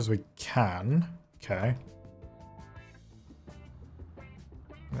this as much as we can. Okay.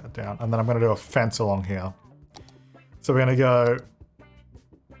 Get that down. And then I'm going to do a fence along here. So we're going to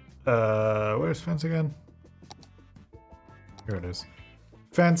go... where's fence again? Here it is.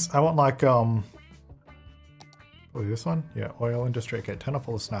 Fence. I want like, oh, this one? Yeah, oil industry. Okay, turn off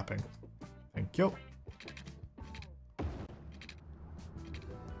all the snapping. Thank you.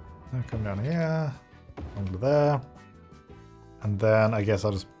 And come down here, onto there. And then I guess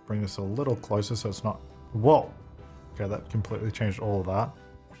I'll just bring this a little closer so it's not... Whoa! Okay, that completely changed all of that.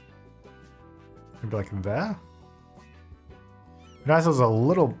 Maybe like there? It'd be nice if it was a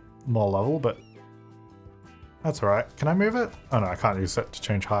little more level, but that's alright. Can I move it? Oh no, I can't use it to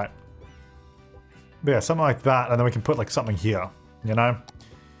change height. But yeah, something like that, and then we can put like something here, you know?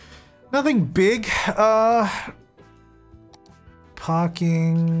 Nothing big.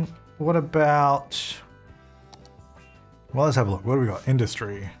 Parking. What about... Well, let's have a look. What do we got?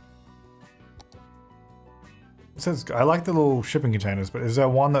 Industry. It says, I like the little shipping containers, but is there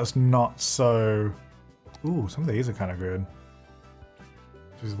one that's not so... Ooh, some of these are kind of good.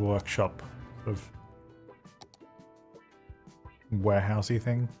 This is workshop sort of warehousey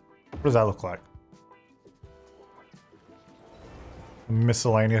thing. What does that look like?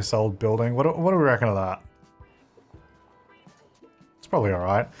 Miscellaneous old building. What do we reckon of that? It's probably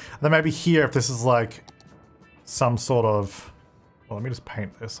alright. And then maybe here, if this is like some sort of... Well, let me just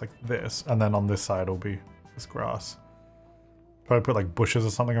paint this like this. And then on this side will be this grass. Probably put like bushes or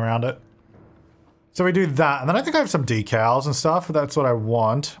something around it. So we do that. And then I think I have some decals and stuff. That's what I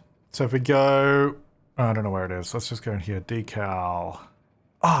want. So if we go... Oh, I don't know where it is. Let's just go in here. Decal.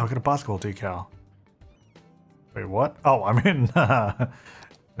 Oh, we've got a basketball decal. Wait, what? Oh, I'm in. There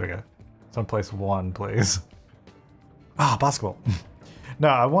we go. Someplace one, please. Ah, basketball. No,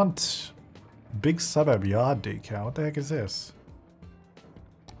 I want big suburb yard decal. What the heck is this?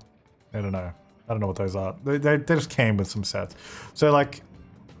 I don't know. I don't know what those are. They just came with some sets. So like,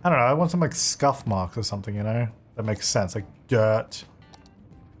 I don't know. I want some like scuff marks or something, you know? That makes sense. Like dirt.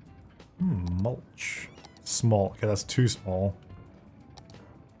 Mulch. Small. Okay, that's too small.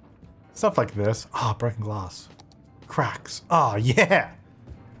 Stuff like this. Ah, broken glass. Cracks. Oh, yeah!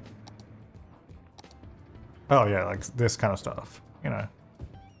 Oh, yeah, like this kind of stuff. You know.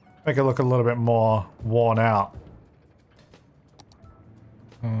 Make it look a little bit more worn out.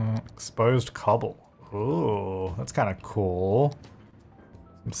 Exposed cobble. Ooh, that's kind of cool.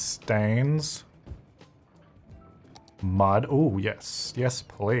 Some stains. Mud. Ooh, yes. Yes,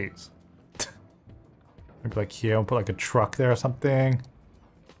 please. Maybe like here, we'll put like a truck there or something.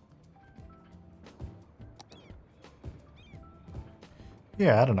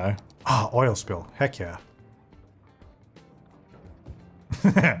 Yeah, I don't know. Ah, oh, oil spill. Heck yeah.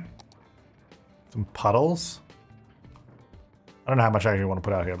 Some puddles. I don't know how much I actually want to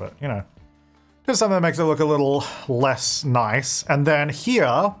put out here, but you know. Just something that makes it look a little less nice. And then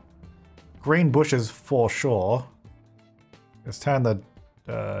here, green bushes for sure. Let's turn the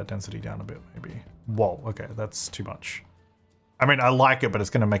density down a bit, maybe. Whoa, okay, that's too much. I mean, I like it, but it's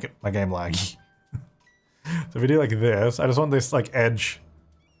going to make it my game laggy. So if we do like this, I just want this like edge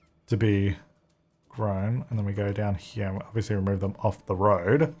to be grown, and then we go down here and obviously remove them off the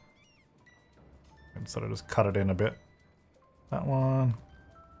road. And sort of just cut it in a bit. That one.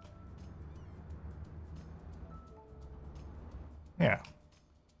 Yeah.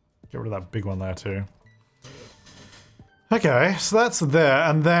 Get rid of that big one there too. Okay, so that's there,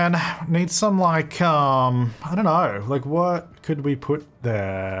 and then need some like, I don't know, like what could we put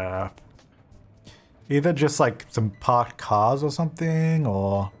there? Either just like some parked cars or something,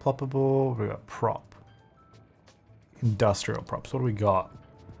 or ploppable. We got prop. Industrial props. What do we got?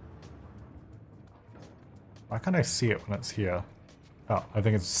 Why can't I see it when it's here? Oh, I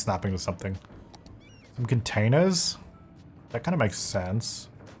think it's snapping to something. Some containers? That kind of makes sense.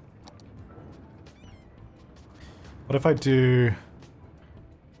 What if I do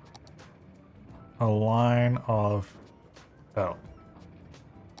a line of... Oh.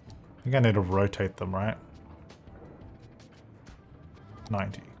 I think I need to rotate them, right?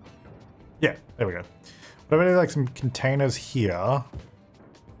 90. Yeah, there we go. What if I do like some containers here?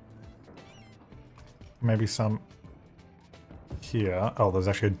 Maybe some here. Oh, there's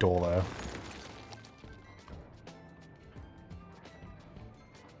actually a door there.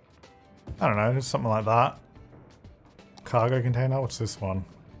 I don't know, just something like that. Cargo container, what's this one?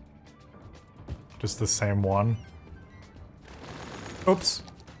 Just the same one. Oops.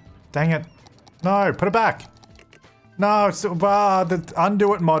 Dang it. No, put it back. No, it's, the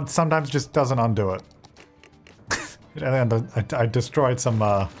undo it mod sometimes just doesn't undo it. I destroyed some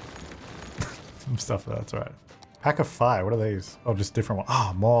some stuff, that's right. Pack of fire, what are these? Oh, just different ones.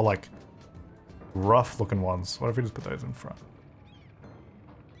 Oh, more like rough looking ones. What if we just put those in front?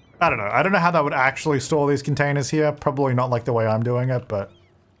 I don't know. I don't know how that would actually store these containers here. Probably not like the way I'm doing it, but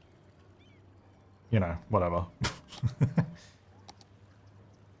you know, whatever.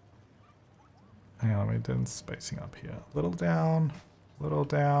 Hang on, let me do spacing up here. Little down, little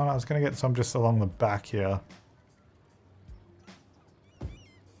down. I was gonna get some just along the back here.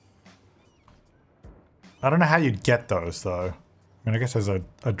 I don't know how you'd get those though. I mean, I guess there's a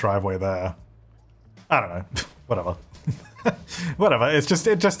driveway there. I don't know. Whatever. Whatever. It just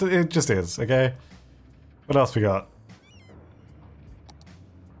is, okay? What else we got?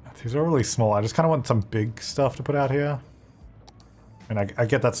 These are really small. I just kind of want some big stuff to put out here. I mean, I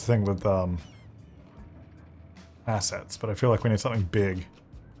get that's the thing with assets, but I feel like we need something big.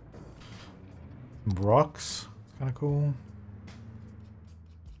 Some rocks. It's kind of cool.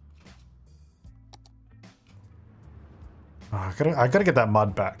 Oh, I gotta get that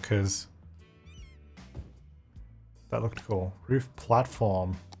mud back because that looked cool. Roof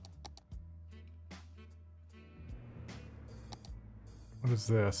platform. What is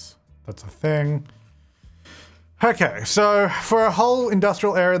this? That's a thing. Okay, so for a whole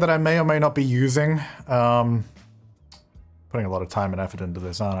industrial area that I may or may not be using, putting a lot of time and effort into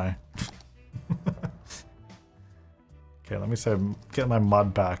this, aren't I? Okay, let me say, get my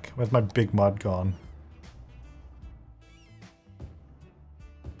mud back. Where's my big mud gone?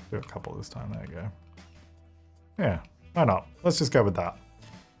 Do a couple this time, there you go. Yeah, why not? Let's just go with that.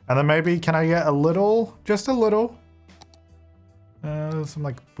 And then maybe, can I get a little, just a little, some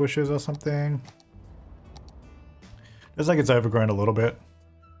like bushes or something. Looks like it's overgrown a little bit.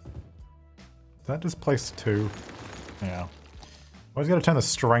 Is that just place 2? Yeah. Always gotta turn the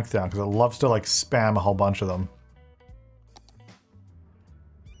strength down because it loves to like spam a whole bunch of them.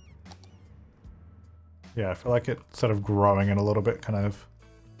 Yeah, I feel like it's sort of growing in a little bit, kind of.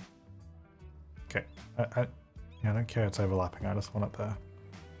 Okay. Yeah, I don't care it's overlapping, I just want it there.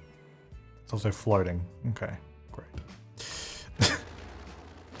 It's also floating. Okay, great.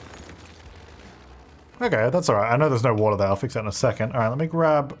 Okay, that's alright. I know there's no water there. I'll fix that in a second. Alright, let me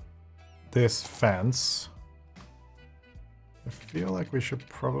grab this fence. I feel like we should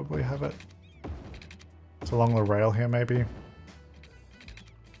probably have it. It's along the rail here, maybe.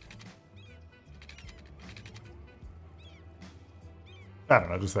 I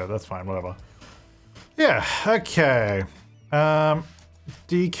don't know, just there. That's fine, whatever. Yeah, okay.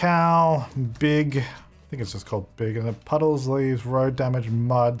 Decal, big, I think it's just called big, and the puddles, leaves, road damage,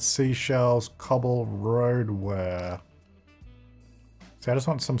 mud, seashells, cobble, road wear. See, I just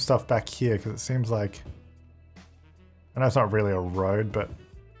want some stuff back here because it seems like, I know it's not really a road, but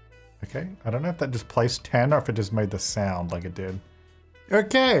okay. I don't know if that just placed 10 or if it just made the sound like it did.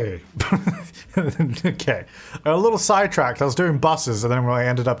 Okay. Okay. A little sidetracked. I was doing buses and then I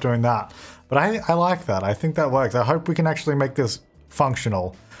ended up doing that. But I like that. I think that works. I hope we can actually make this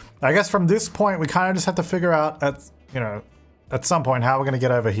functional. I guess from this point, we kind of just have to figure out at some point how we're going to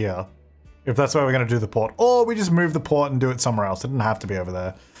get over here. If that's where we're going to do the port. Or we just move the port and do it somewhere else. It didn't have to be over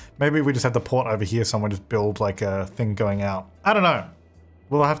there. Maybe we just have the port over here somewhere, just build like a thing going out. I don't know.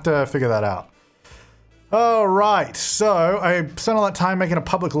 We'll have to figure that out. Alright, so I spent all that time making a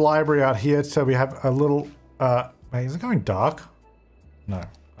public library out here, so we have a little, wait, is it going dark? No,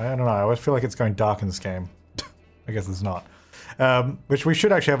 I don't know, I always feel like it's going dark in this game. I guess it's not. Which we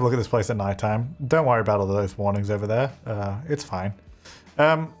should actually have a look at this place at nighttime. Don't worry about all those warnings over there, it's fine.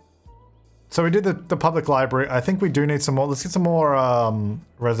 So we did the public library. I think we do need some more, let's get some more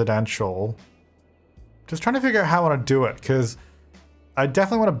residential. Just trying to figure out how I want to do it, because I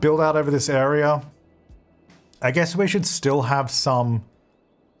definitely want to build out over this area. I guess we should still have some...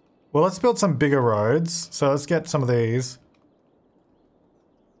 Well, let's build some bigger roads. So let's get some of these.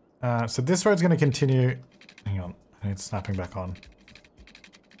 So this road's going to continue... Hang on. I need snapping back on.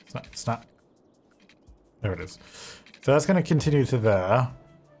 Snap. There it is. So that's going to continue to there.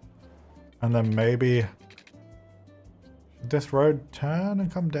 And then maybe... Should this road turn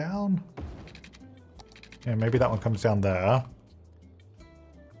and come down? Yeah, maybe that one comes down there.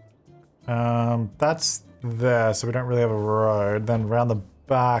 That's... there, so we don't really have a road. Then around the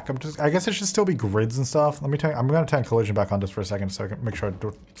back, I guess it should still be grids and stuff. Let me turn, I'm going to turn collision back on just for a second so I can make sure I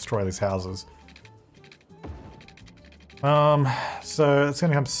destroy these houses. So it's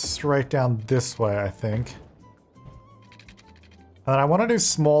gonna come straight down this way, I think. And I want to do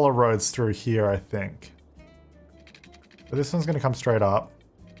smaller roads through here, I think. But this one's gonna come straight up.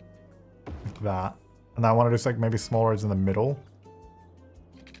 Like that. And I want to do like maybe small roads in the middle.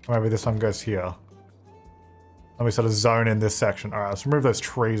 Or maybe this one goes here. Let me sort of zone in this section. Alright, let's remove those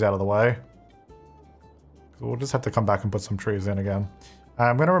trees out of the way. We'll just have to come back and put some trees in again.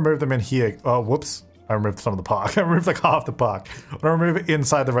 I'm going to remove them in here. Oh, whoops. I removed some of the park. I removed like half the park. I'm going to remove it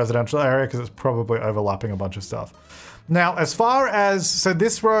inside the residential area because it's probably overlapping a bunch of stuff. Now, as far as... So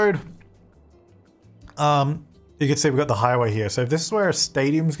this road... you can see we've got the highway here. So if this is where a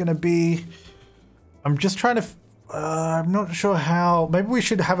stadium's going to be... I'm just trying to... I'm not sure how... Maybe we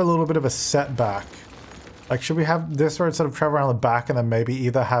should have a little bit of a setback. Like, should we have this road sort of travel around the back and then maybe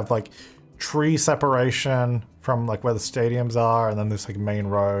either have like tree separation from like where the stadiums are and then this like main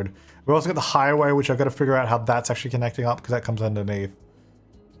road. We've also got the highway, which I've got to figure out how that's actually connecting up because that comes underneath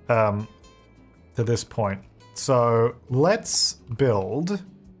to this point. So let's build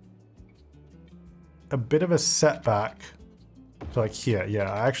a bit of a setback to like here.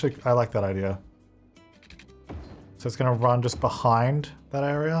 Yeah, I like that idea. So it's going to run just behind that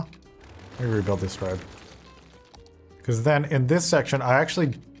area. Let me rebuild this road. Because then in this section, I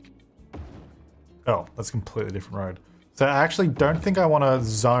actually... Oh, that's a completely different road. So I actually don't think I want to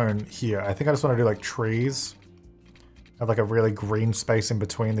zone here. I think I just want to do like trees. Have like a really green space in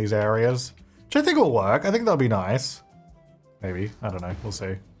between these areas. Which I think will work. I think that'll be nice. Maybe. I don't know. We'll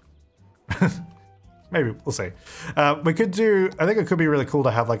see. Maybe. We'll see. We could do... I think it could be really cool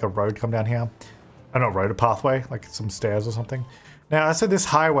to have like a road come down here. Not road, a pathway. Like some stairs or something. Now, I said this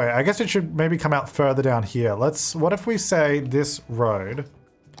highway. I guess it should maybe come out further down here. What if we say this road...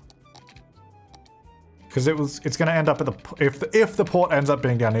 Because it's going to end up at the... If the port ends up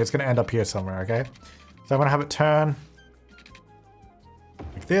being down here, it's going to end up here somewhere, okay? So I'm going to have it turn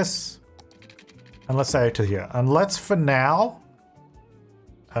like this. And let's say to here. And let's, for now,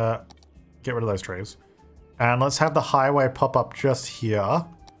 get rid of those trees. And let's have the highway pop up just here.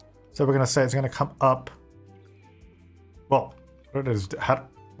 So we're going to say it's going to come up... Well, what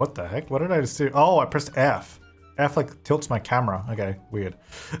the heck? What did I just do? Oh, I pressed F. F like tilts my camera. Okay, weird.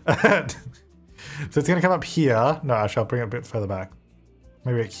 So it's going to come up here. No, actually, I'll bring it a bit further back.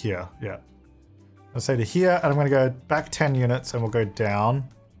 Maybe here. Yeah. I'll say to here, and I'm going to go back 10 units, and we'll go down.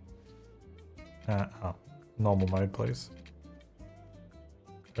 Normal mode, please.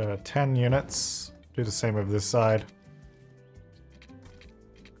 10 units. Do the same over this side.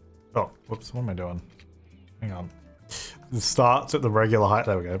 Oh, whoops. What am I doing? Hang on. It starts at the regular height.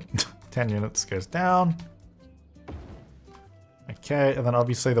 There we go. 10 units goes down. Okay, and then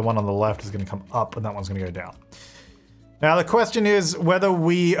obviously the one on the left is going to come up and that one's going to go down. Now the question is whether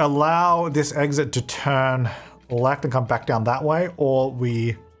we allow this exit to turn left and come back down that way, or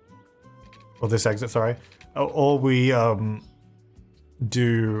this exit, sorry, or we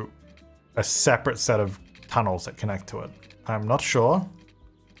do a separate set of tunnels that connect to it. I'm not sure,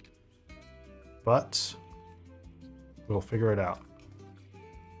 but we'll figure it out.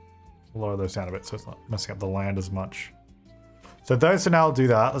 Lower those down a bit so it's not messing up the land as much. So those for now will do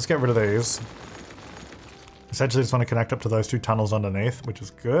that. Let's get rid of these. Essentially just want to connect up to those two tunnels underneath, which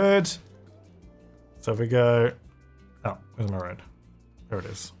is good. So if we go... Oh, where's my road? There it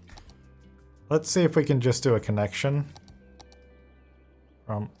is. Let's see if we can just do a connection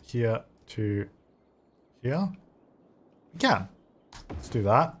from here to here. We can. Let's do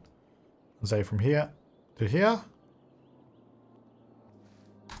that. And say from here to here.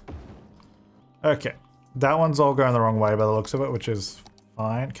 Okay. That one's all going the wrong way by the looks of it, which is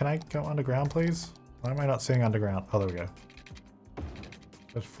fine. Can I go underground, please? Why am I not seeing underground? Oh, there we go.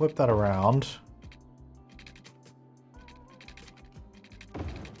 Let's flip that around. There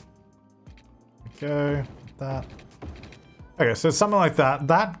we go. That. Okay, so something like that.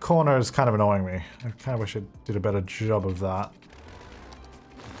 That corner is kind of annoying me. I kind of wish I did a better job of that.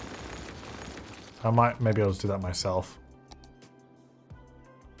 Maybe I'll just do that myself.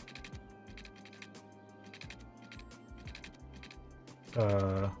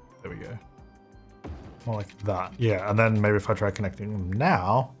 There we go. More like that. Yeah, and then maybe if I try connecting them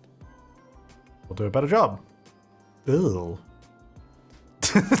now, we'll do a better job. Ew.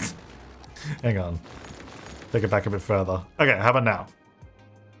 Hang on. Take it back a bit further. Okay, how about now?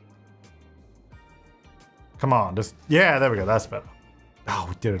 Come on, just... Yeah, there we go, that's better. Oh,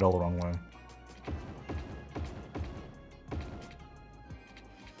 we did it all the wrong way.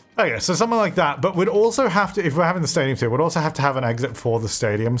 Okay, so something like that, but we'd also have to, if we're having the stadiums here, we'd also have to have an exit for the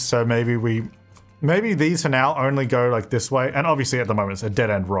stadium, so maybe these for now only go like this way, and obviously at the moment it's a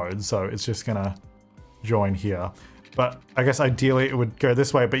dead-end road, so it's just gonna join here. But I guess ideally it would go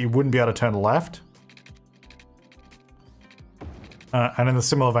this way, but you wouldn't be able to turn left. And in the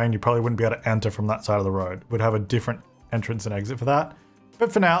similar vein, you probably wouldn't be able to enter from that side of the road. Would have a different entrance and exit for that.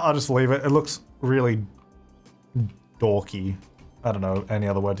 But for now, I'll just leave it. It looks really dorky. I don't know any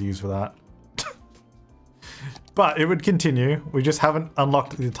other word to use for that. But it would continue. We just haven't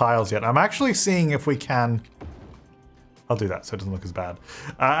unlocked the tiles yet. I'm actually seeing if we can... I'll do that so it doesn't look as bad.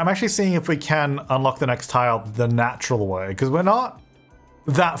 I'm actually seeing if we can unlock the next tile the natural way, because we're not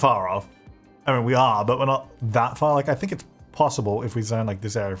that far off. I mean, we are, but we're not that far. Like, I think it's possible if we zone like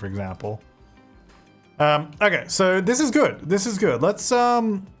this area, for example. Okay, so this is good. This is good. Let's, I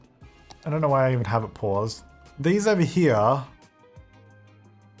don't know why I even have it paused. These over here, I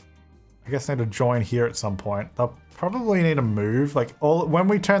guess need to join here at some point. They'll probably need to move. Like, when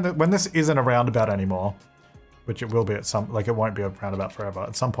we turn the, when this isn't a roundabout anymore, which it will be at some, like it won't be a roundabout forever.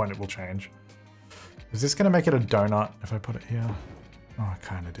 At some point it will change. Is this gonna make it a donut if I put it here? Oh, I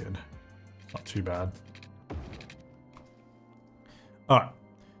kinda did. Not too bad. Alright,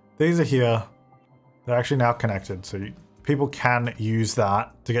 these are here. They're actually now connected, so people can use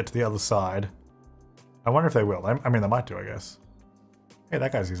that to get to the other side. I wonder if they will. I mean, they might do, I guess. Hey,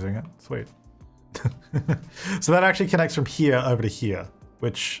 that guy's using it. Sweet. So that actually connects from here over to here,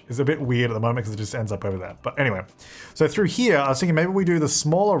 which is a bit weird at the moment because it just ends up over there. But anyway, so through here, I was thinking maybe we do the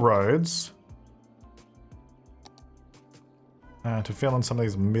smaller roads to fill in some of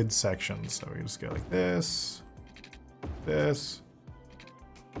these mid-sections. So we just go like this, this,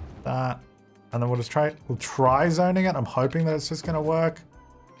 that, and then we'll just try zoning it. I'm hoping that it's just gonna work.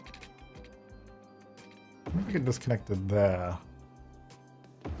 Maybe we can disconnect it there.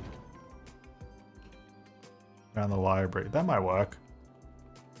 Around the library. That might work.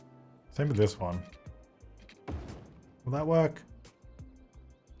 Same with this one. Will that work?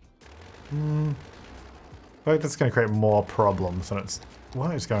 I feel like that's going to create more problems, and it's...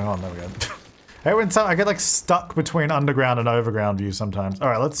 What is going on? There we go. I get like stuck between underground and overground views sometimes.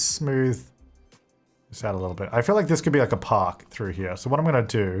 Alright, let's smooth this out a little bit. I feel like this could be like a park through here. So what I'm going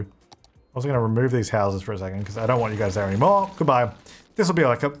to do... I'm also going to remove these houses for a second, because I don't want you guys there anymore. Goodbye. This will be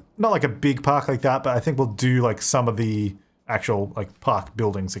like a... Not like a big park like that, but I think we'll do like some of the... actual like park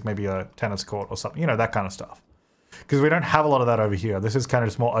buildings, like maybe a tennis court or something, you know, that kind of stuff. Because we don't have a lot of that over here. This is kind of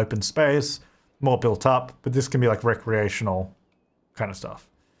just more open space, more built up, but this can be like recreational kind of stuff.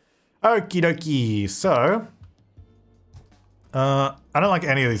 Okie dokie. So, I don't like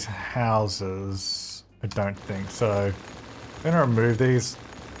any of these houses, I don't think. So, I'm gonna remove these.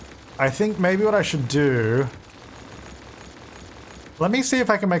 I think maybe what I should do... Let me see if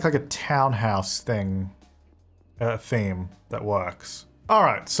I can make like a townhouse thing. Theme that works.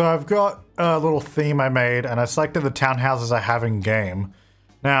 Alright, so I've got a little theme I made and I selected the townhouses I have in game.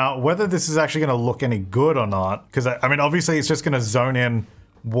 Now, whether this is actually going to look any good or not, because I mean, obviously it's just going to zone in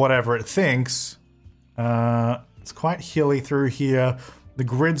whatever it thinks. It's quite hilly through here. The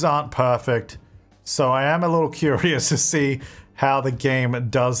grids aren't perfect, so I am a little curious to see how the game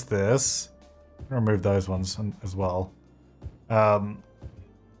does this. I'm gonna remove those ones as well. Well,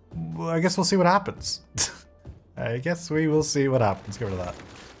 I guess we'll see what happens. I guess we will see what happens. Get rid of that.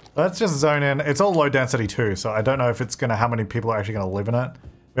 Let's just zone in. It's all low density too, so I don't know if it's gonna, how many people are actually gonna live in it.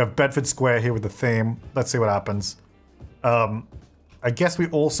 We have Bedford Square here with the theme. Let's see what happens. I guess we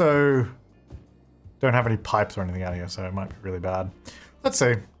also don't have any pipes or anything out here, so it might be really bad. Let's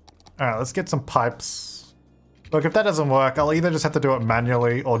see. Alright, let's get some pipes. Look, if that doesn't work, I'll either just have to do it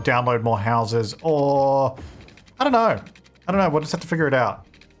manually or download more houses, or... I don't know. We'll just have to figure it out.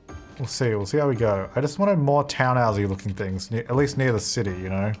 We'll see how we go. I just wanted more townhousey looking things, at least near the city, you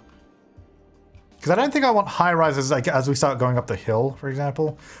know? Because I don't think I want high rises like as we start going up the hill, for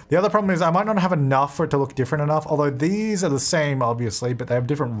example. The other problem is I might not have enough for it to look different enough, although these are the same, obviously, but they have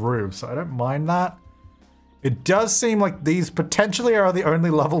different roofs, so I don't mind that. It does seem like these potentially are the only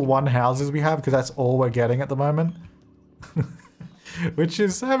level 1 houses we have, because that's all we're getting at the moment. Which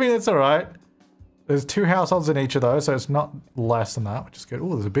is, I mean, it's alright. There's 2 households in each of those, so it's not less than that, which is good.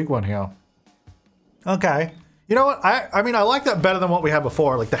 Oh, there's a big one here. Okay. You know what? I mean, I like that better than what we had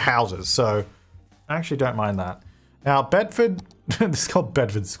before, like the houses, so I actually don't mind that. Now, Bedford, this is called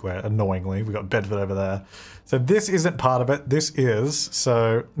Bedford Square, annoyingly. We got Bedford over there. So this isn't part of it. This is.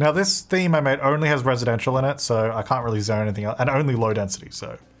 So now this theme I made only has residential in it, so I can't really zone anything else, and only low density,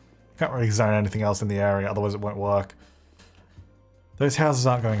 so I can't really zone anything else in the area, otherwise it won't work. Those houses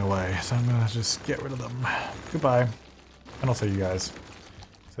aren't going away, so I'm gonna just get rid of them. Goodbye. And also you guys.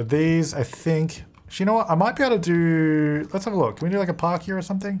 So these, I think... Actually, you know what? I might be able to do... Let's have a look. Can we do like a park here or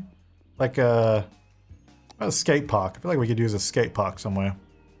something? Like a skate park. I feel like we could use a skate park somewhere.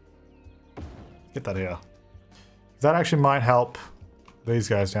 Get that here. That actually might help these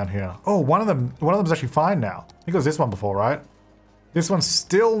guys down here. Oh, one of them's actually fine now. I think it was this one before, right? This one's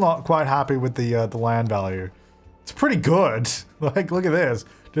still not quite happy with the land value. It's pretty good. Like, look at this.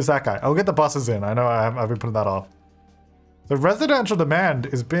 Just that guy. I'll get the buses in. I know I've been putting that off. The residential demand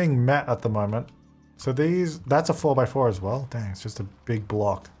is being met at the moment. So that's a 4x4 as well. Dang, it's just a big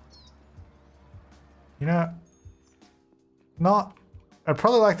block. You know, I'd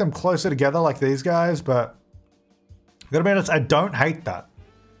probably like them closer together like these guys, but I gotta be honest, I don't hate that.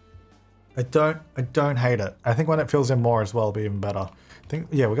 I don't hate it. I think when it fills in more as well, it'll be even better. I think,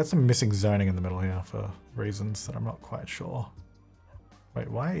 yeah, we got some missing zoning in the middle here for reasons that I'm not quite sure. Wait,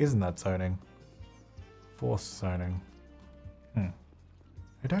 why isn't that zoning? Forced zoning.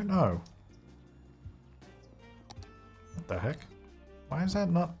 I don't know. What the heck? Why is that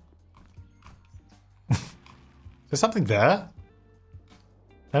not? Is there something there?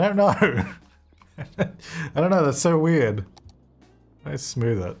 I don't know. I don't know, that's so weird. Let's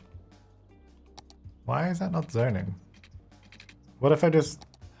smooth it. Why is that not zoning? What if I just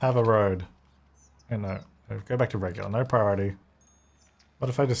have a road? Oh, no, go back to regular, no priority. What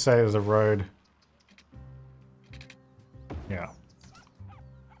if I just say there's a road? Yeah.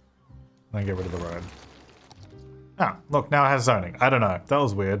 Then get rid of the road. Ah, look, now it has zoning. I don't know, that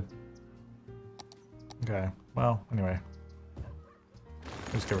was weird. Okay, well, anyway.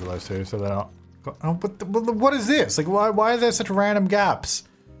 Let's get rid of those two so they're not... Oh, but what is this? Like, why are there such random gaps?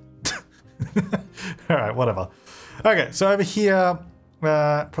 Alright, whatever. Okay, so over here,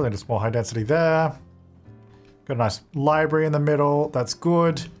 probably just more high density there. Got a nice library in the middle, that's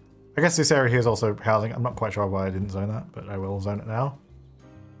good. I guess this area here is also housing. I'm not quite sure why I didn't zone that, but I will zone it now.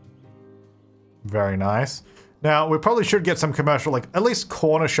 Very nice. Now, we probably should get some commercial, like, at least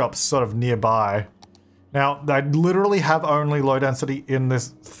corner shops sort of nearby. Now, I literally have only low density in this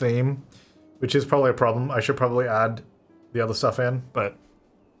theme, which is probably a problem. I should probably add the other stuff in, but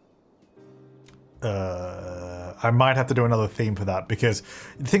I might have to do another theme for that, because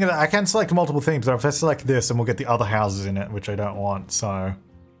the thing is that I can select multiple themes, so if I select this and we'll get the other houses in it, which I don't want, so...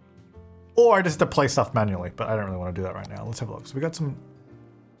 Or I just have to play stuff manually, but I don't really want to do that right now. Let's have a look. So we got some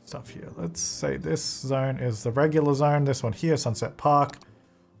stuff here. Let's say this zone is the regular zone, this one here, Sunset Park.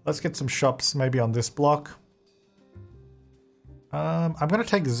 Let's get some shops maybe on this block. I'm going to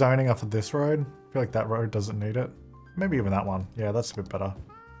take zoning off of this road. I feel like that road doesn't need it. Maybe even that one. Yeah, that's a bit better.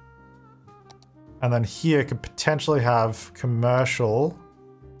 And then here could potentially have commercial,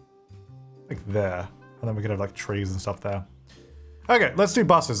 like there. And then we could have like trees and stuff there. Okay, let's do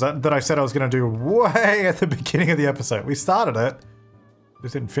buses. That I said I was going to do way at the beginning of the episode. We started it,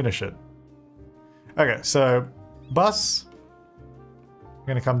 just didn't finish it. Okay, so bus. We're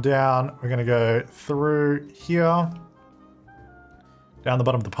going to come down. We're going to go through here. Down the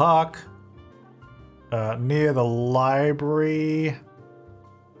bottom of the park. Near the library.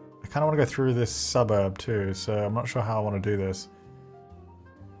 I kind of want to go through this suburb too, so I'm not sure how I want to do this.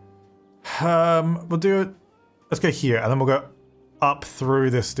 We'll do it. Let's go here, and then we'll go up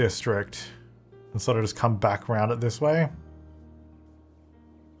through this district and sort of just come back around it this way.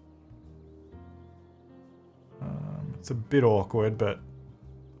 It's a bit awkward, but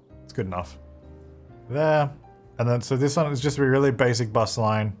it's good enough. There. And then, so this one is just a really basic bus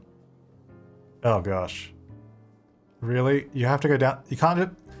line. Oh gosh. Really? You have to go down. You can't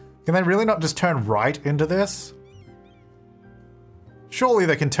just... Can they really not just turn right into this? Surely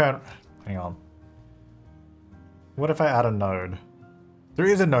they can turn... Hang on. What if I add a node? There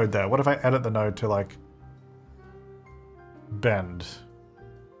is a node there. What if I edit the node to like... Bend?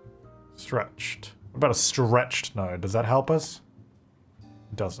 Stretched. What about a stretched node? Does that help us?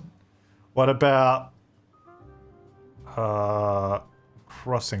 It doesn't. What about...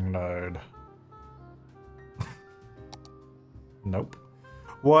 crossing node? Nope.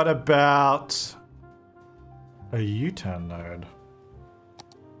 What about a U-turn node?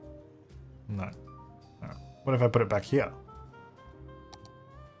 No. No. What if I put it back here?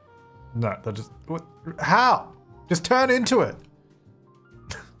 No, that just... What? How? Just turn into it.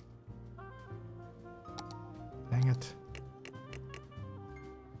 Dang it.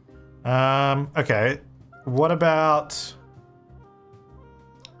 Okay. What about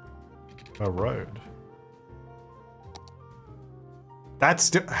a road? That's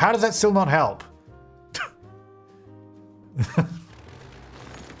still... How does that still not help?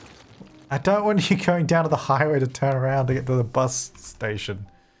 I don't want you going down to the highway to turn around to get to the bus station.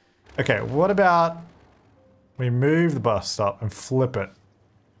 Okay, what about we move the bus stop and flip it?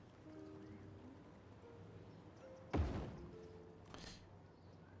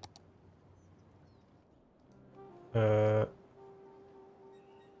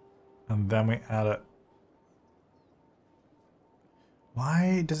 And then we add it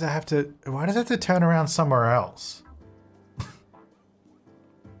does it have to... Why does it have to turn around somewhere else?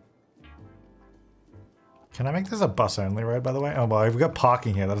 Can I make this a bus-only road, by the way? Oh, well, we've got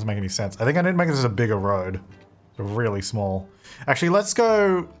parking here. That doesn't make any sense. I think I need to make this a bigger road. It's really small. Actually, let's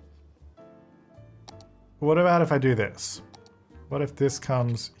go... What about if I do this? What if this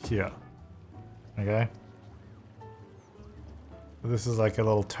comes here? Okay. This is like a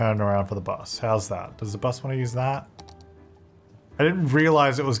little turnaround for the bus. How's that? Does the bus want to use that? I didn't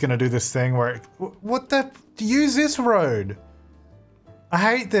realize it was going to do this thing where it... What the... Use this road! I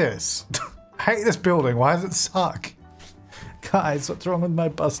hate this. I hate this building. Why does it suck? Guys, what's wrong with my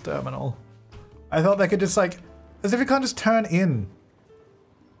bus terminal? I thought they could just like... As if it can't just turn in.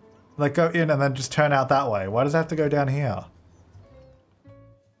 Like go in and then just turn out that way. Why does it have to go down here?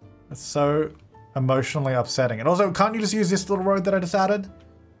 It's so emotionally upsetting. And also, can't you just use this little road that I just added?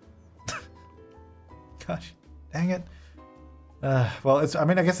 Gosh, dang it. Well, it's... I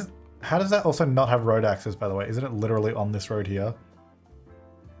mean, I guess it... How does that also not have road access, by the way? Isn't it literally on this road here?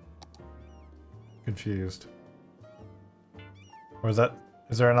 Confused. Or is that...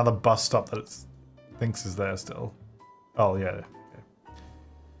 Is there another bus stop that it thinks is there still? Oh, yeah. Okay.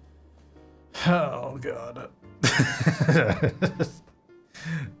 Oh, God.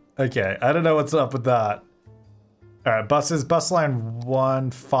 Okay, I don't know what's up with that. Alright, buses. Bus line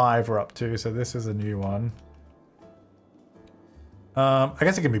 1-5 we're up to, so this is a new one. I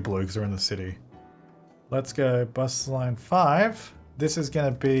guess it can be blue because we're in the city. Let's go bus line 5. This is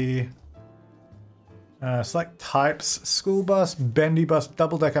going to be... select types, school bus, bendy bus,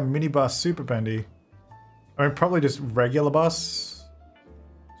 double decker, minibus, super bendy. I mean, probably just regular bus.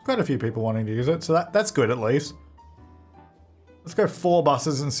 Quite a few people wanting to use it, so that's good at least. Let's go 4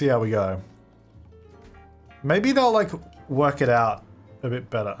 buses and see how we go. Maybe they'll like work it out a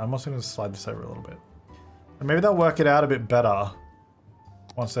bit better. I'm also going to slide this over a little bit. And maybe they'll work it out a bit better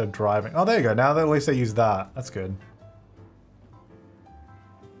once they're driving. Oh, there you go. Now at least they use that. That's good.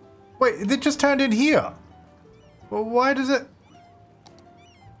 Wait, it just turned in here. Well, why does it...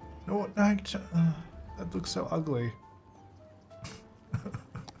 No, that looks so ugly.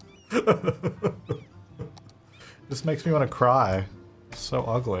 This makes me want to cry. It's so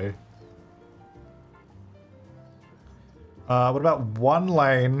ugly. What about 1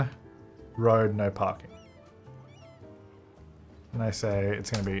 lane road, no parking? And I say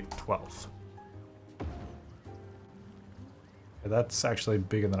it's going to be 12. That's actually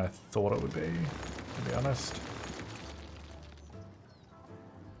bigger than I thought it would be, to be honest.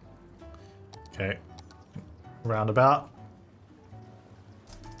 Okay. Roundabout.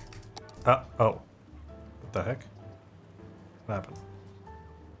 Oh. What the heck? What happened?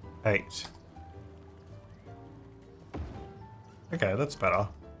 8. Okay, that's better.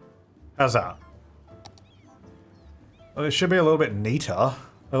 How's that? Well, it should be a little bit neater.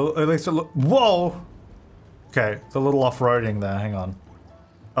 At least it look... Whoa! Okay, it's a little off-roading there, hang on.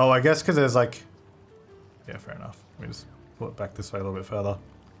 Oh, I guess because there's like... Yeah, fair enough. Let me just pull it back this way a little bit further.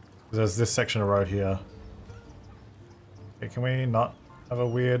 There's this section of road here. Okay, can we not have a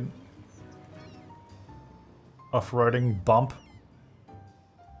weird... off-roading bump?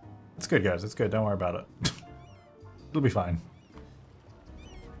 It's good, guys, it's good, don't worry about it. It'll be fine.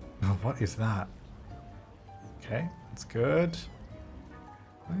 Oh, what is that? Okay, that's good.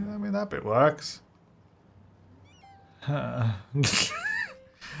 I mean, that bit works. Okay,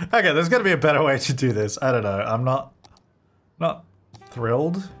 there's got to be a better way to do this. I don't know. I'm not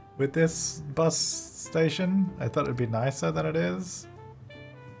thrilled with this bus station. I thought it'd be nicer than it is.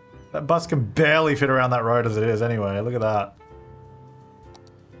 That bus can barely fit around that road as it is anyway. Look at that.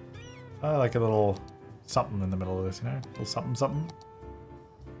 I like a little something in the middle of this, you know? A little something something.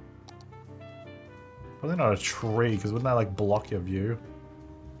 Probably not a tree, because wouldn't that like block your view?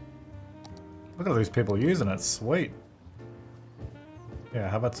 Look at all these people using it. Sweet. Yeah,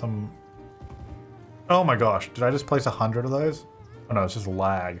 how about some... Oh my gosh, did I just place 100 of those? Oh no, it's just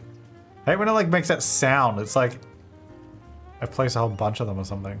lag. I hate when it like makes that sound. It's like I placed a whole bunch of them or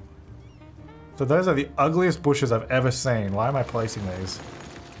something. So those are the ugliest bushes I've ever seen. Why am I placing these?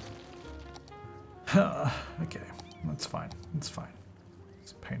 Okay, that's fine. It's fine.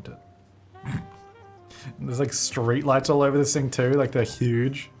 Let's paint it. And there's like street lights all over this thing too, like they're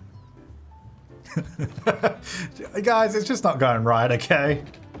huge. Guys, it's just not going right, okay?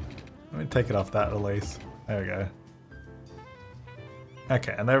 Let me take it off that at least. There we go.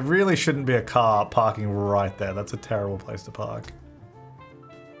 Okay, and there really shouldn't be a car parking right there. That's a terrible place to park.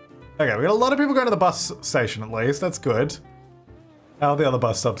 Okay, we got a lot of people going to the bus station at least. That's good. How are the other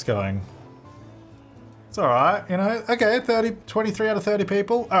bus stops going? It's alright, you know. Okay, 23 out of 30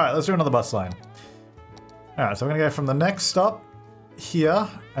 people. Alright, let's do another bus line. Alright, so we're going to go from the next stop here,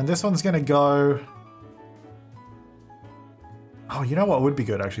 and this one's gonna go... Oh, you know what would be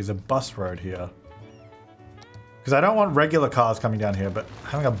good actually is a bus road here. Because I don't want regular cars coming down here, but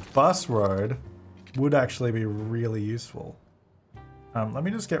having a bus road would actually be really useful. Let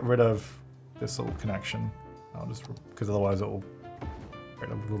me just get rid of this little connection. I'll just, because otherwise it will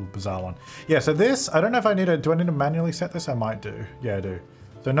create a little bizarre one. Yeah, so this, I don't know if I need to, do I need to manually set this? I might do. Yeah, I do.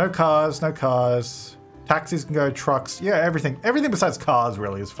 So no cars, no cars. Taxis can go, trucks. Yeah, everything. Everything besides cars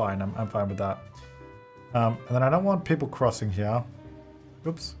really is fine. I'm fine with that. And then I don't want people crossing here.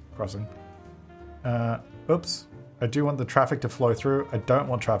 Oops, crossing. Oops. I do want the traffic to flow through. I don't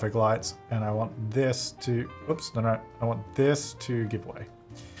want traffic lights. And I want this to... Oops, no. I want this to give way.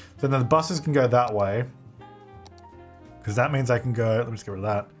 So then the buses can go that way. Because that means I can go... Let me just get rid of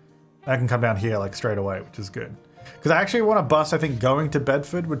that. I can come down here like straight away, which is good. Because I actually want a bus, I think going to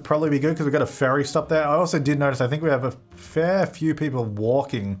Bedford would probably be good because we've got a ferry stop there. I also did notice, I think we have a fair few people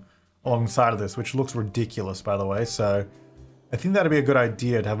walking alongside of this, which looks ridiculous, by the way. So I think that'd be a good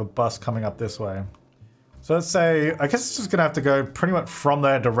idea to have a bus coming up this way. So let's say, I guess it's just gonna have to go pretty much from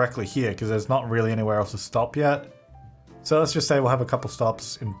there directly here because there's not really anywhere else to stop yet. So let's just say we'll have a couple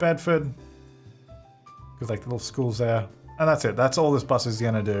stops in Bedford because like the little school's there. And that's it. That's all this bus is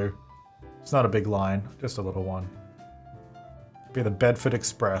gonna do. It's not a big line, just a little one. It'll be the Bedford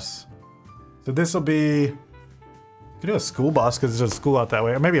Express. So this will be, you could do a school bus because there's a school out that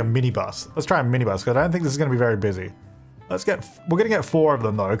way, or maybe a minibus. Let's try a minibus because I don't think this is gonna be very busy. We're gonna get 4 of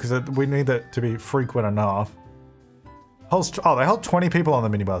them though, because we need it to be frequent enough. Oh, they hold 20 people on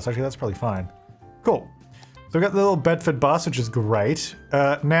the minibus. Actually, that's probably fine. Cool. So we got the little Bedford bus, which is great.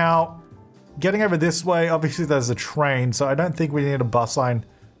 Now, getting over this way, obviously there's a train, so I don't think we need a bus line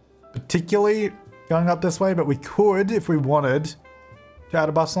particularly going up this way, but we could if we wanted to add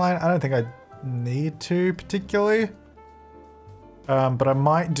a bus line. I don't think I need to particularly. But I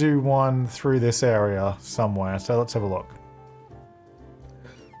might do one through this area somewhere, so let's have a look.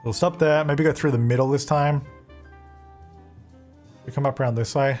 We'll stop there, maybe go through the middle this time. We come up around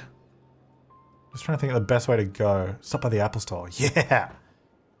this way. Just trying to think of the best way to go. Stop by the Apple Store. Yeah!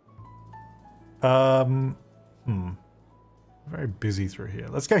 Very busy through here.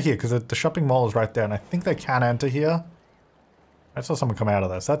 Let's go here, because the shopping mall is right there, and I think they can enter here. I saw someone come out of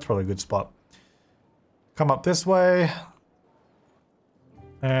this. That's probably a good spot. Come up this way.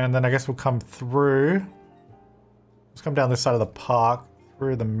 And then I guess we'll come through. Let's come down this side of the park,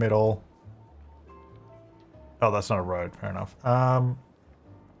 through the middle. Oh, that's not a road. Fair enough. Kind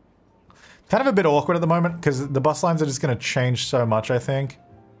of a bit awkward at the moment because the bus lines are just going to change so much, I think,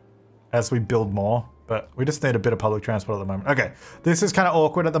 as we build more. But we just need a bit of public transport at the moment. Okay, this is kind of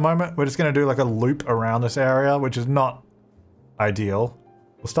awkward at the moment. We're just going to do like a loop around this area, which is not ideal.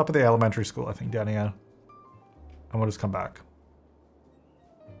 We'll stop at the elementary school, I think, down here. And we'll just come back.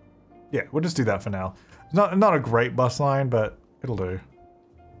 Yeah, we'll just do that for now. It's not a great bus line, but it'll do.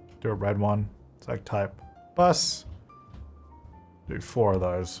 Do a red one. It's like type bus. Do 4 of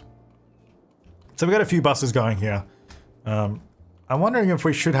those. So we got a few buses going here. I'm wondering if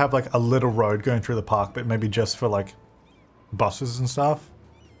we should have like a little road going through the park, but maybe just for like buses and stuff.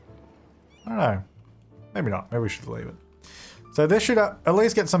 I don't know. Maybe not. Maybe we should leave it. So this should at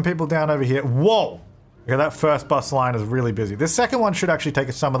least get some people down over here. Whoa! Okay, that first bus line is really busy. This second one should actually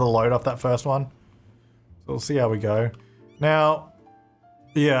take some of the load off that first one. So we'll see how we go. Now,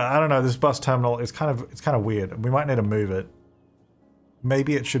 yeah, I don't know. This bus terminal is kind of weird. We might need to move it.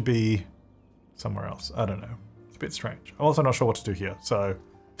 Maybe it should be somewhere else. I don't know. It's a bit strange. I'm also not sure what to do here, so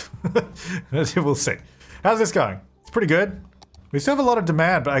we'll see. How's this going? It's pretty good. We still have a lot of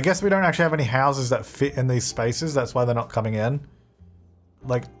demand, but I guess we don't actually have any houses that fit in these spaces. That's why they're not coming in.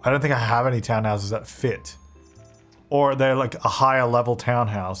 Like, I don't think I have any townhouses that fit. Or they're like a higher level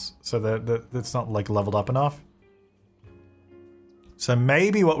townhouse, so that it's not like leveled up enough. So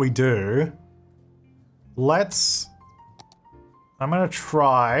maybe what we do, I'm gonna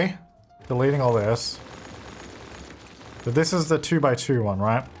try deleting all this. So this is the 2x2 one,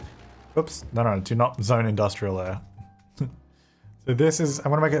 right? Oops, no, do not zone industrial there. So this is,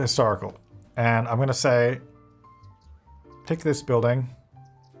 I'm gonna make it historical. And I'm gonna say, take this building.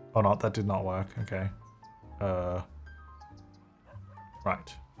 Oh, not, that did not work. Okay.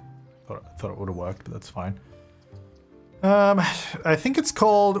 Right. Thought it would have worked, but that's fine. I think it's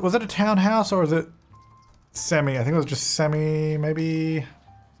called, was it a townhouse or is it semi? I think it was just semi, maybe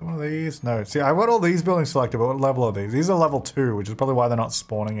one of these. No, see, I've got all these buildings selected, but what level are these? These are level 2, which is probably why they're not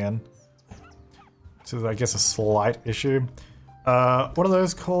spawning in. So I guess a slight issue. What are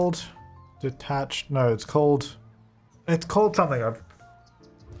those called? Detached? No, it's called something.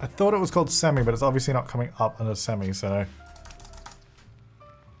 I thought it was called semi, but it's obviously not coming up under semi, so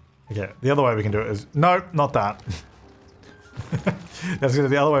Okay, the other way we can do it is... No, not that.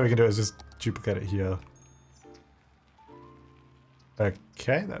 The other way we can do it is just duplicate it here.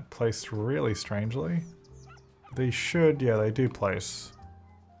 Okay, that placed really strangely. They should... Yeah, they do place.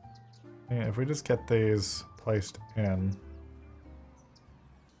 Yeah, if we just get these placed in...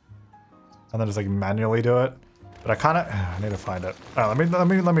 And then just like manually do it. But I kind of... I need to find it. Oh,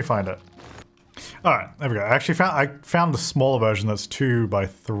 let me find it. Alright, there we go. I found the smaller version that's 2 by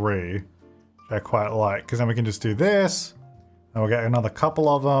 3. Which I quite like. Because then we can just do this. And we'll get another couple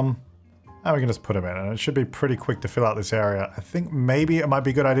of them. And we can just put them in. And it should be pretty quick to fill out this area. I think maybe it might be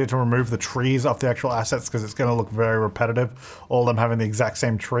a good idea to remove the trees off the actual assets. Because it's going to look very repetitive. All of them having the exact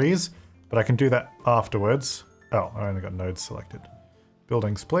same trees. But I can do that afterwards. Oh, I only got nodes selected.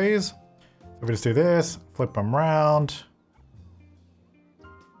 Buildings, please. If we just do this, flip them around,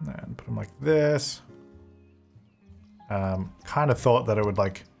 and put them like this. Kind of thought that it would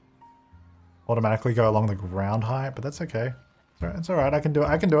like automatically go along the ground height, but that's okay. It's all right. I can do it.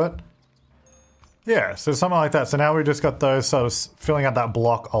 I can do it. Yeah, so something like that. So now we've just got those sort of filling out that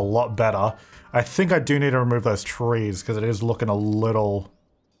block a lot better. I think I do need to remove those trees because it is looking a little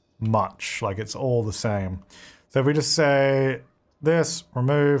much, like it's all the same. So if we just say this,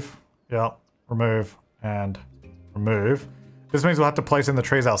 remove, yep. Remove and remove. This means we'll have to place in the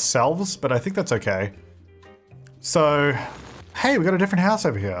trees ourselves, but I think that's okay. So, hey, we got a different house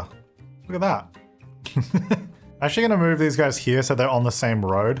over here. Look at that. Actually gonna move these guys here so they're on the same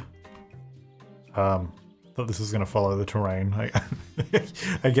road. Thought this was gonna follow the terrain.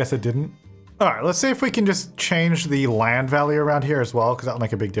 I guess it didn't. All right, let's see if we can just change the land value around here as well, because that'll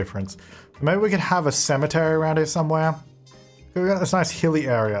make a big difference. Maybe we could have a cemetery around here somewhere. We've got this nice hilly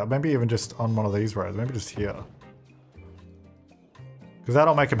area. Maybe even just on one of these roads. Maybe just here. Because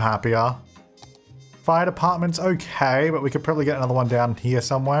that'll make him happier. Fire department's okay, but we could probably get another one down here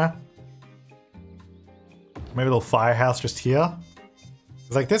somewhere. Maybe a little firehouse just here.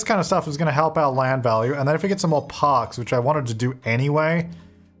 It's like this kind of stuff is going to help our land value. And then if we get some more parks, which I wanted to do anyway.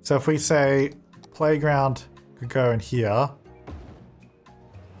 So if we say playground could go in here.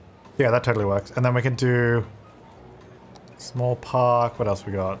 Yeah, that totally works. And then we can do... small park. What else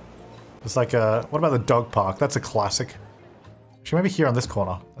we got? It's like a... What about the dog park? That's a classic. Actually, maybe here on this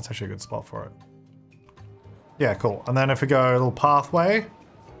corner. That's actually a good spot for it. Yeah, cool. And then if we go a little pathway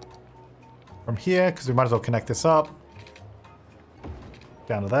from here, because we might as well connect this up.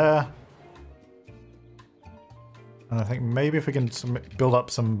 Down to there. And I think maybe if we can build up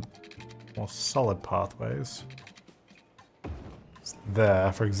some more solid pathways. It's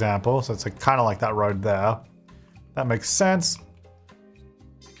there, for example. So it's like, kind of like that road there. That makes sense.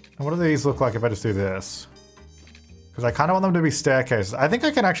 And what do these look like if I just do this? Because I kind of want them to be staircases. I think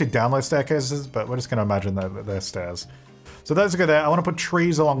I can actually download staircases, but we're just going to imagine that they're stairs. So those go there. I want to put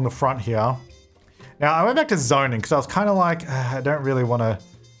trees along the front here. Now, I went back to zoning because I was kind of like, I don't really want to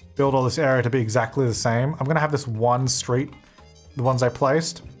build all this area to be exactly the same. I'm going to have this one street, the ones I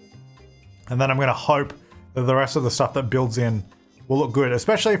placed. And then I'm going to hope that the rest of the stuff that builds in will look good,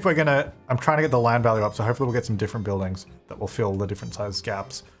 especially if we're gonna... I'm trying to get the land value up, so hopefully we'll get some different buildings that will fill the different size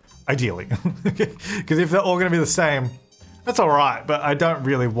gaps. Ideally. Because if they're all gonna be the same, that's alright, but I don't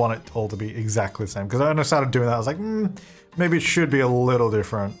really want it all to be exactly the same. Because when I started doing that, I was like, maybe it should be a little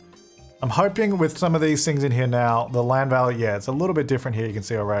different. I'm hoping with some of these things in here now, the land value, yeah, it's a little bit different here, you can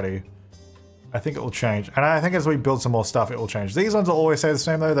see already. I think it will change. And I think as we build some more stuff, it will change. These ones will always stay the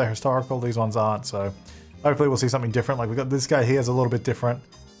same though, they're historical, these ones aren't, so... Hopefully we'll see something different. Like we got this guy here is a little bit different.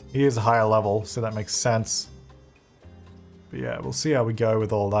 He is a higher level, so that makes sense. But yeah, we'll see how we go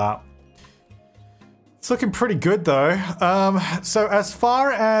with all that. It's looking pretty good though. So as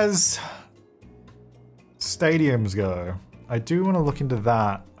far as stadiums go, I do want to look into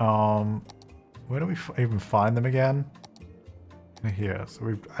that. Where do we even find them again? Here.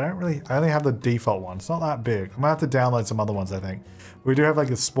 So I only have the default one. It's not that big. I'm gonna have to download some other ones, I think. We do have like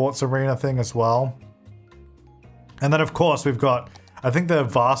the sports arena thing as well. And then of course we've got, I think the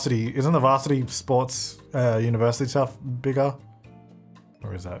varsity, isn't the varsity sports university stuff bigger?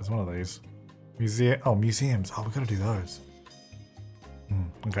 Or is that? It's one of these. Museums. Oh, we gotta do those.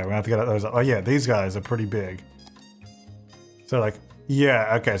 Okay, we have to get those up. Oh yeah, these guys are pretty big. So like,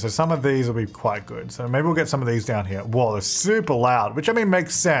 yeah, okay, so some of these will be quite good. So maybe we'll get some of these down here. Whoa, they're super loud, which I mean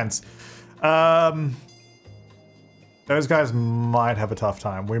makes sense. Those guys might have a tough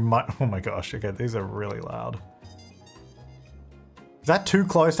time. We might, oh my gosh, okay, these are really loud. Is that too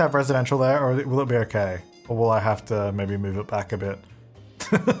close to have residential there, or will it be okay? Or will I have to maybe move it back a bit?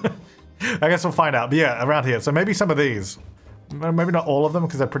 I guess we'll find out. But yeah, around here. So maybe some of these. Maybe not all of them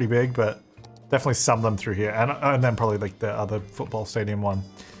because they're pretty big, but definitely some of them through here. And then probably like the other football stadium one.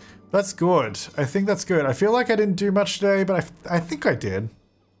 That's good. I think that's good. I feel like I didn't do much today, but I think I did.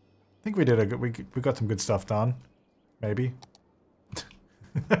 I think we did a good, we got some good stuff done. Maybe.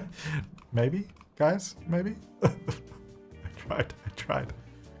 Maybe, guys? Maybe? I tried.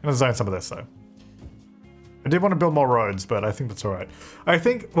 I'm gonna zone some of this though. I did want to build more roads, but I think that's alright. I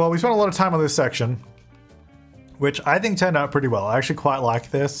think, well, we spent a lot of time on this section, which I think turned out pretty well. I actually quite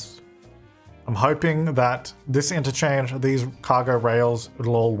like this. I'm hoping that this interchange, these cargo rails,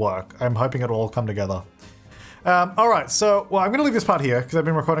 it'll all work. I'm hoping it'll all come together. Alright, so, well, I'm going to leave this part here, because I've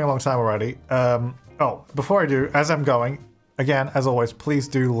been recording a long time already. Oh, before I do, as I'm going, again, as always, please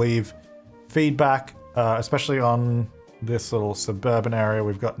do leave feedback, especially on this little suburban area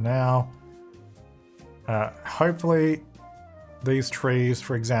we've got now. Hopefully, these trees,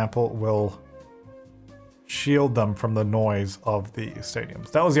 for example, will shield them from the noise of the stadiums.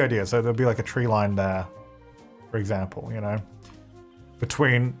 That was the idea. So there'll be like a tree line there, for example, you know,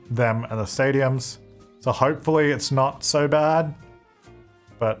 between them and the stadiums. So hopefully it's not so bad,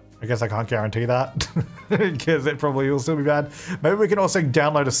 but I guess I can't guarantee that because it probably will still be bad. Maybe we can also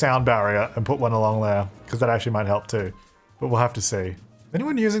download a sound barrier and put one along there because that actually might help too, but we'll have to see.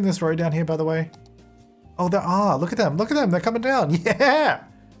 Anyone using this road down here, by the way? Oh, there are. Look at them. Look at them. They're coming down. Yeah.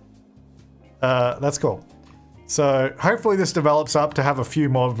 That's cool. So hopefully this develops up to have a few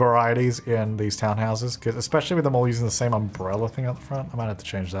more varieties in these townhouses, because especially with them all using the same umbrella thing out the front, I might have to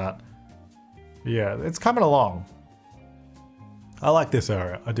change that. Yeah, it's coming along. I like this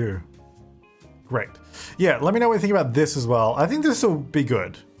area. I do. Great. Yeah, let me know what you think about this as well. I think this will be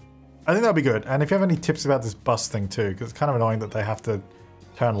good. I think that'll be good. And if you have any tips about this bus thing too, because it's kind of annoying that they have to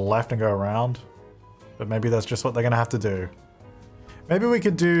turn left and go around. But maybe that's just what they're going to have to do. Maybe we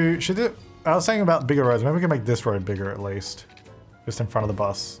could do... I was saying about bigger roads. Maybe we can make this road bigger at least. Just in front of the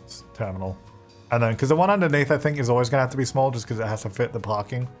bus terminal. And then, because the one underneath I think is always going to have to be small just because it has to fit the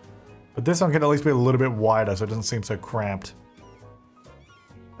parking. But this one can at least be a little bit wider so it doesn't seem so cramped.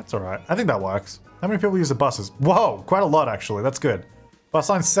 That's alright. I think that works. How many people use the buses? Whoa! Quite a lot actually. That's good. Bus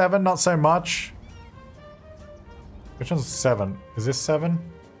line 7, not so much. Which one's 7? Is this 7?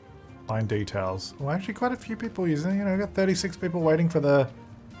 Line details. Well, actually quite a few people using it. You know, I've got 36 people waiting for the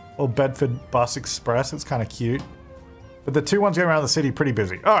old Bedford Bus Express. It's kind of cute. But the 2 ones going around the city, pretty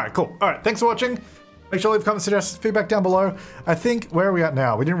busy. Alright, cool. Alright, thanks for watching. Make sure to leave comments, suggestions, feedback down below. I think, where are we at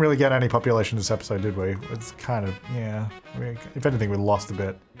now? We didn't really get any population this episode, did we? It's kind of, yeah. If anything, we lost a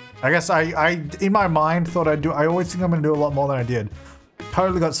bit. I guess I in my mind, thought I'd do, I always think I'm going to do a lot more than I did.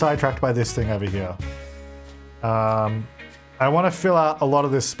 Totally got sidetracked by this thing over here. I want to fill out a lot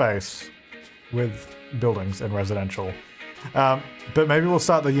of this space with buildings and residential. But maybe we'll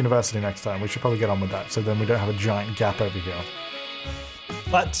start the university next time. We should probably get on with that, so then we don't have a giant gap over here.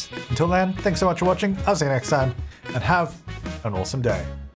 But until then, thanks so much for watching. I'll see you next time, and have an awesome day.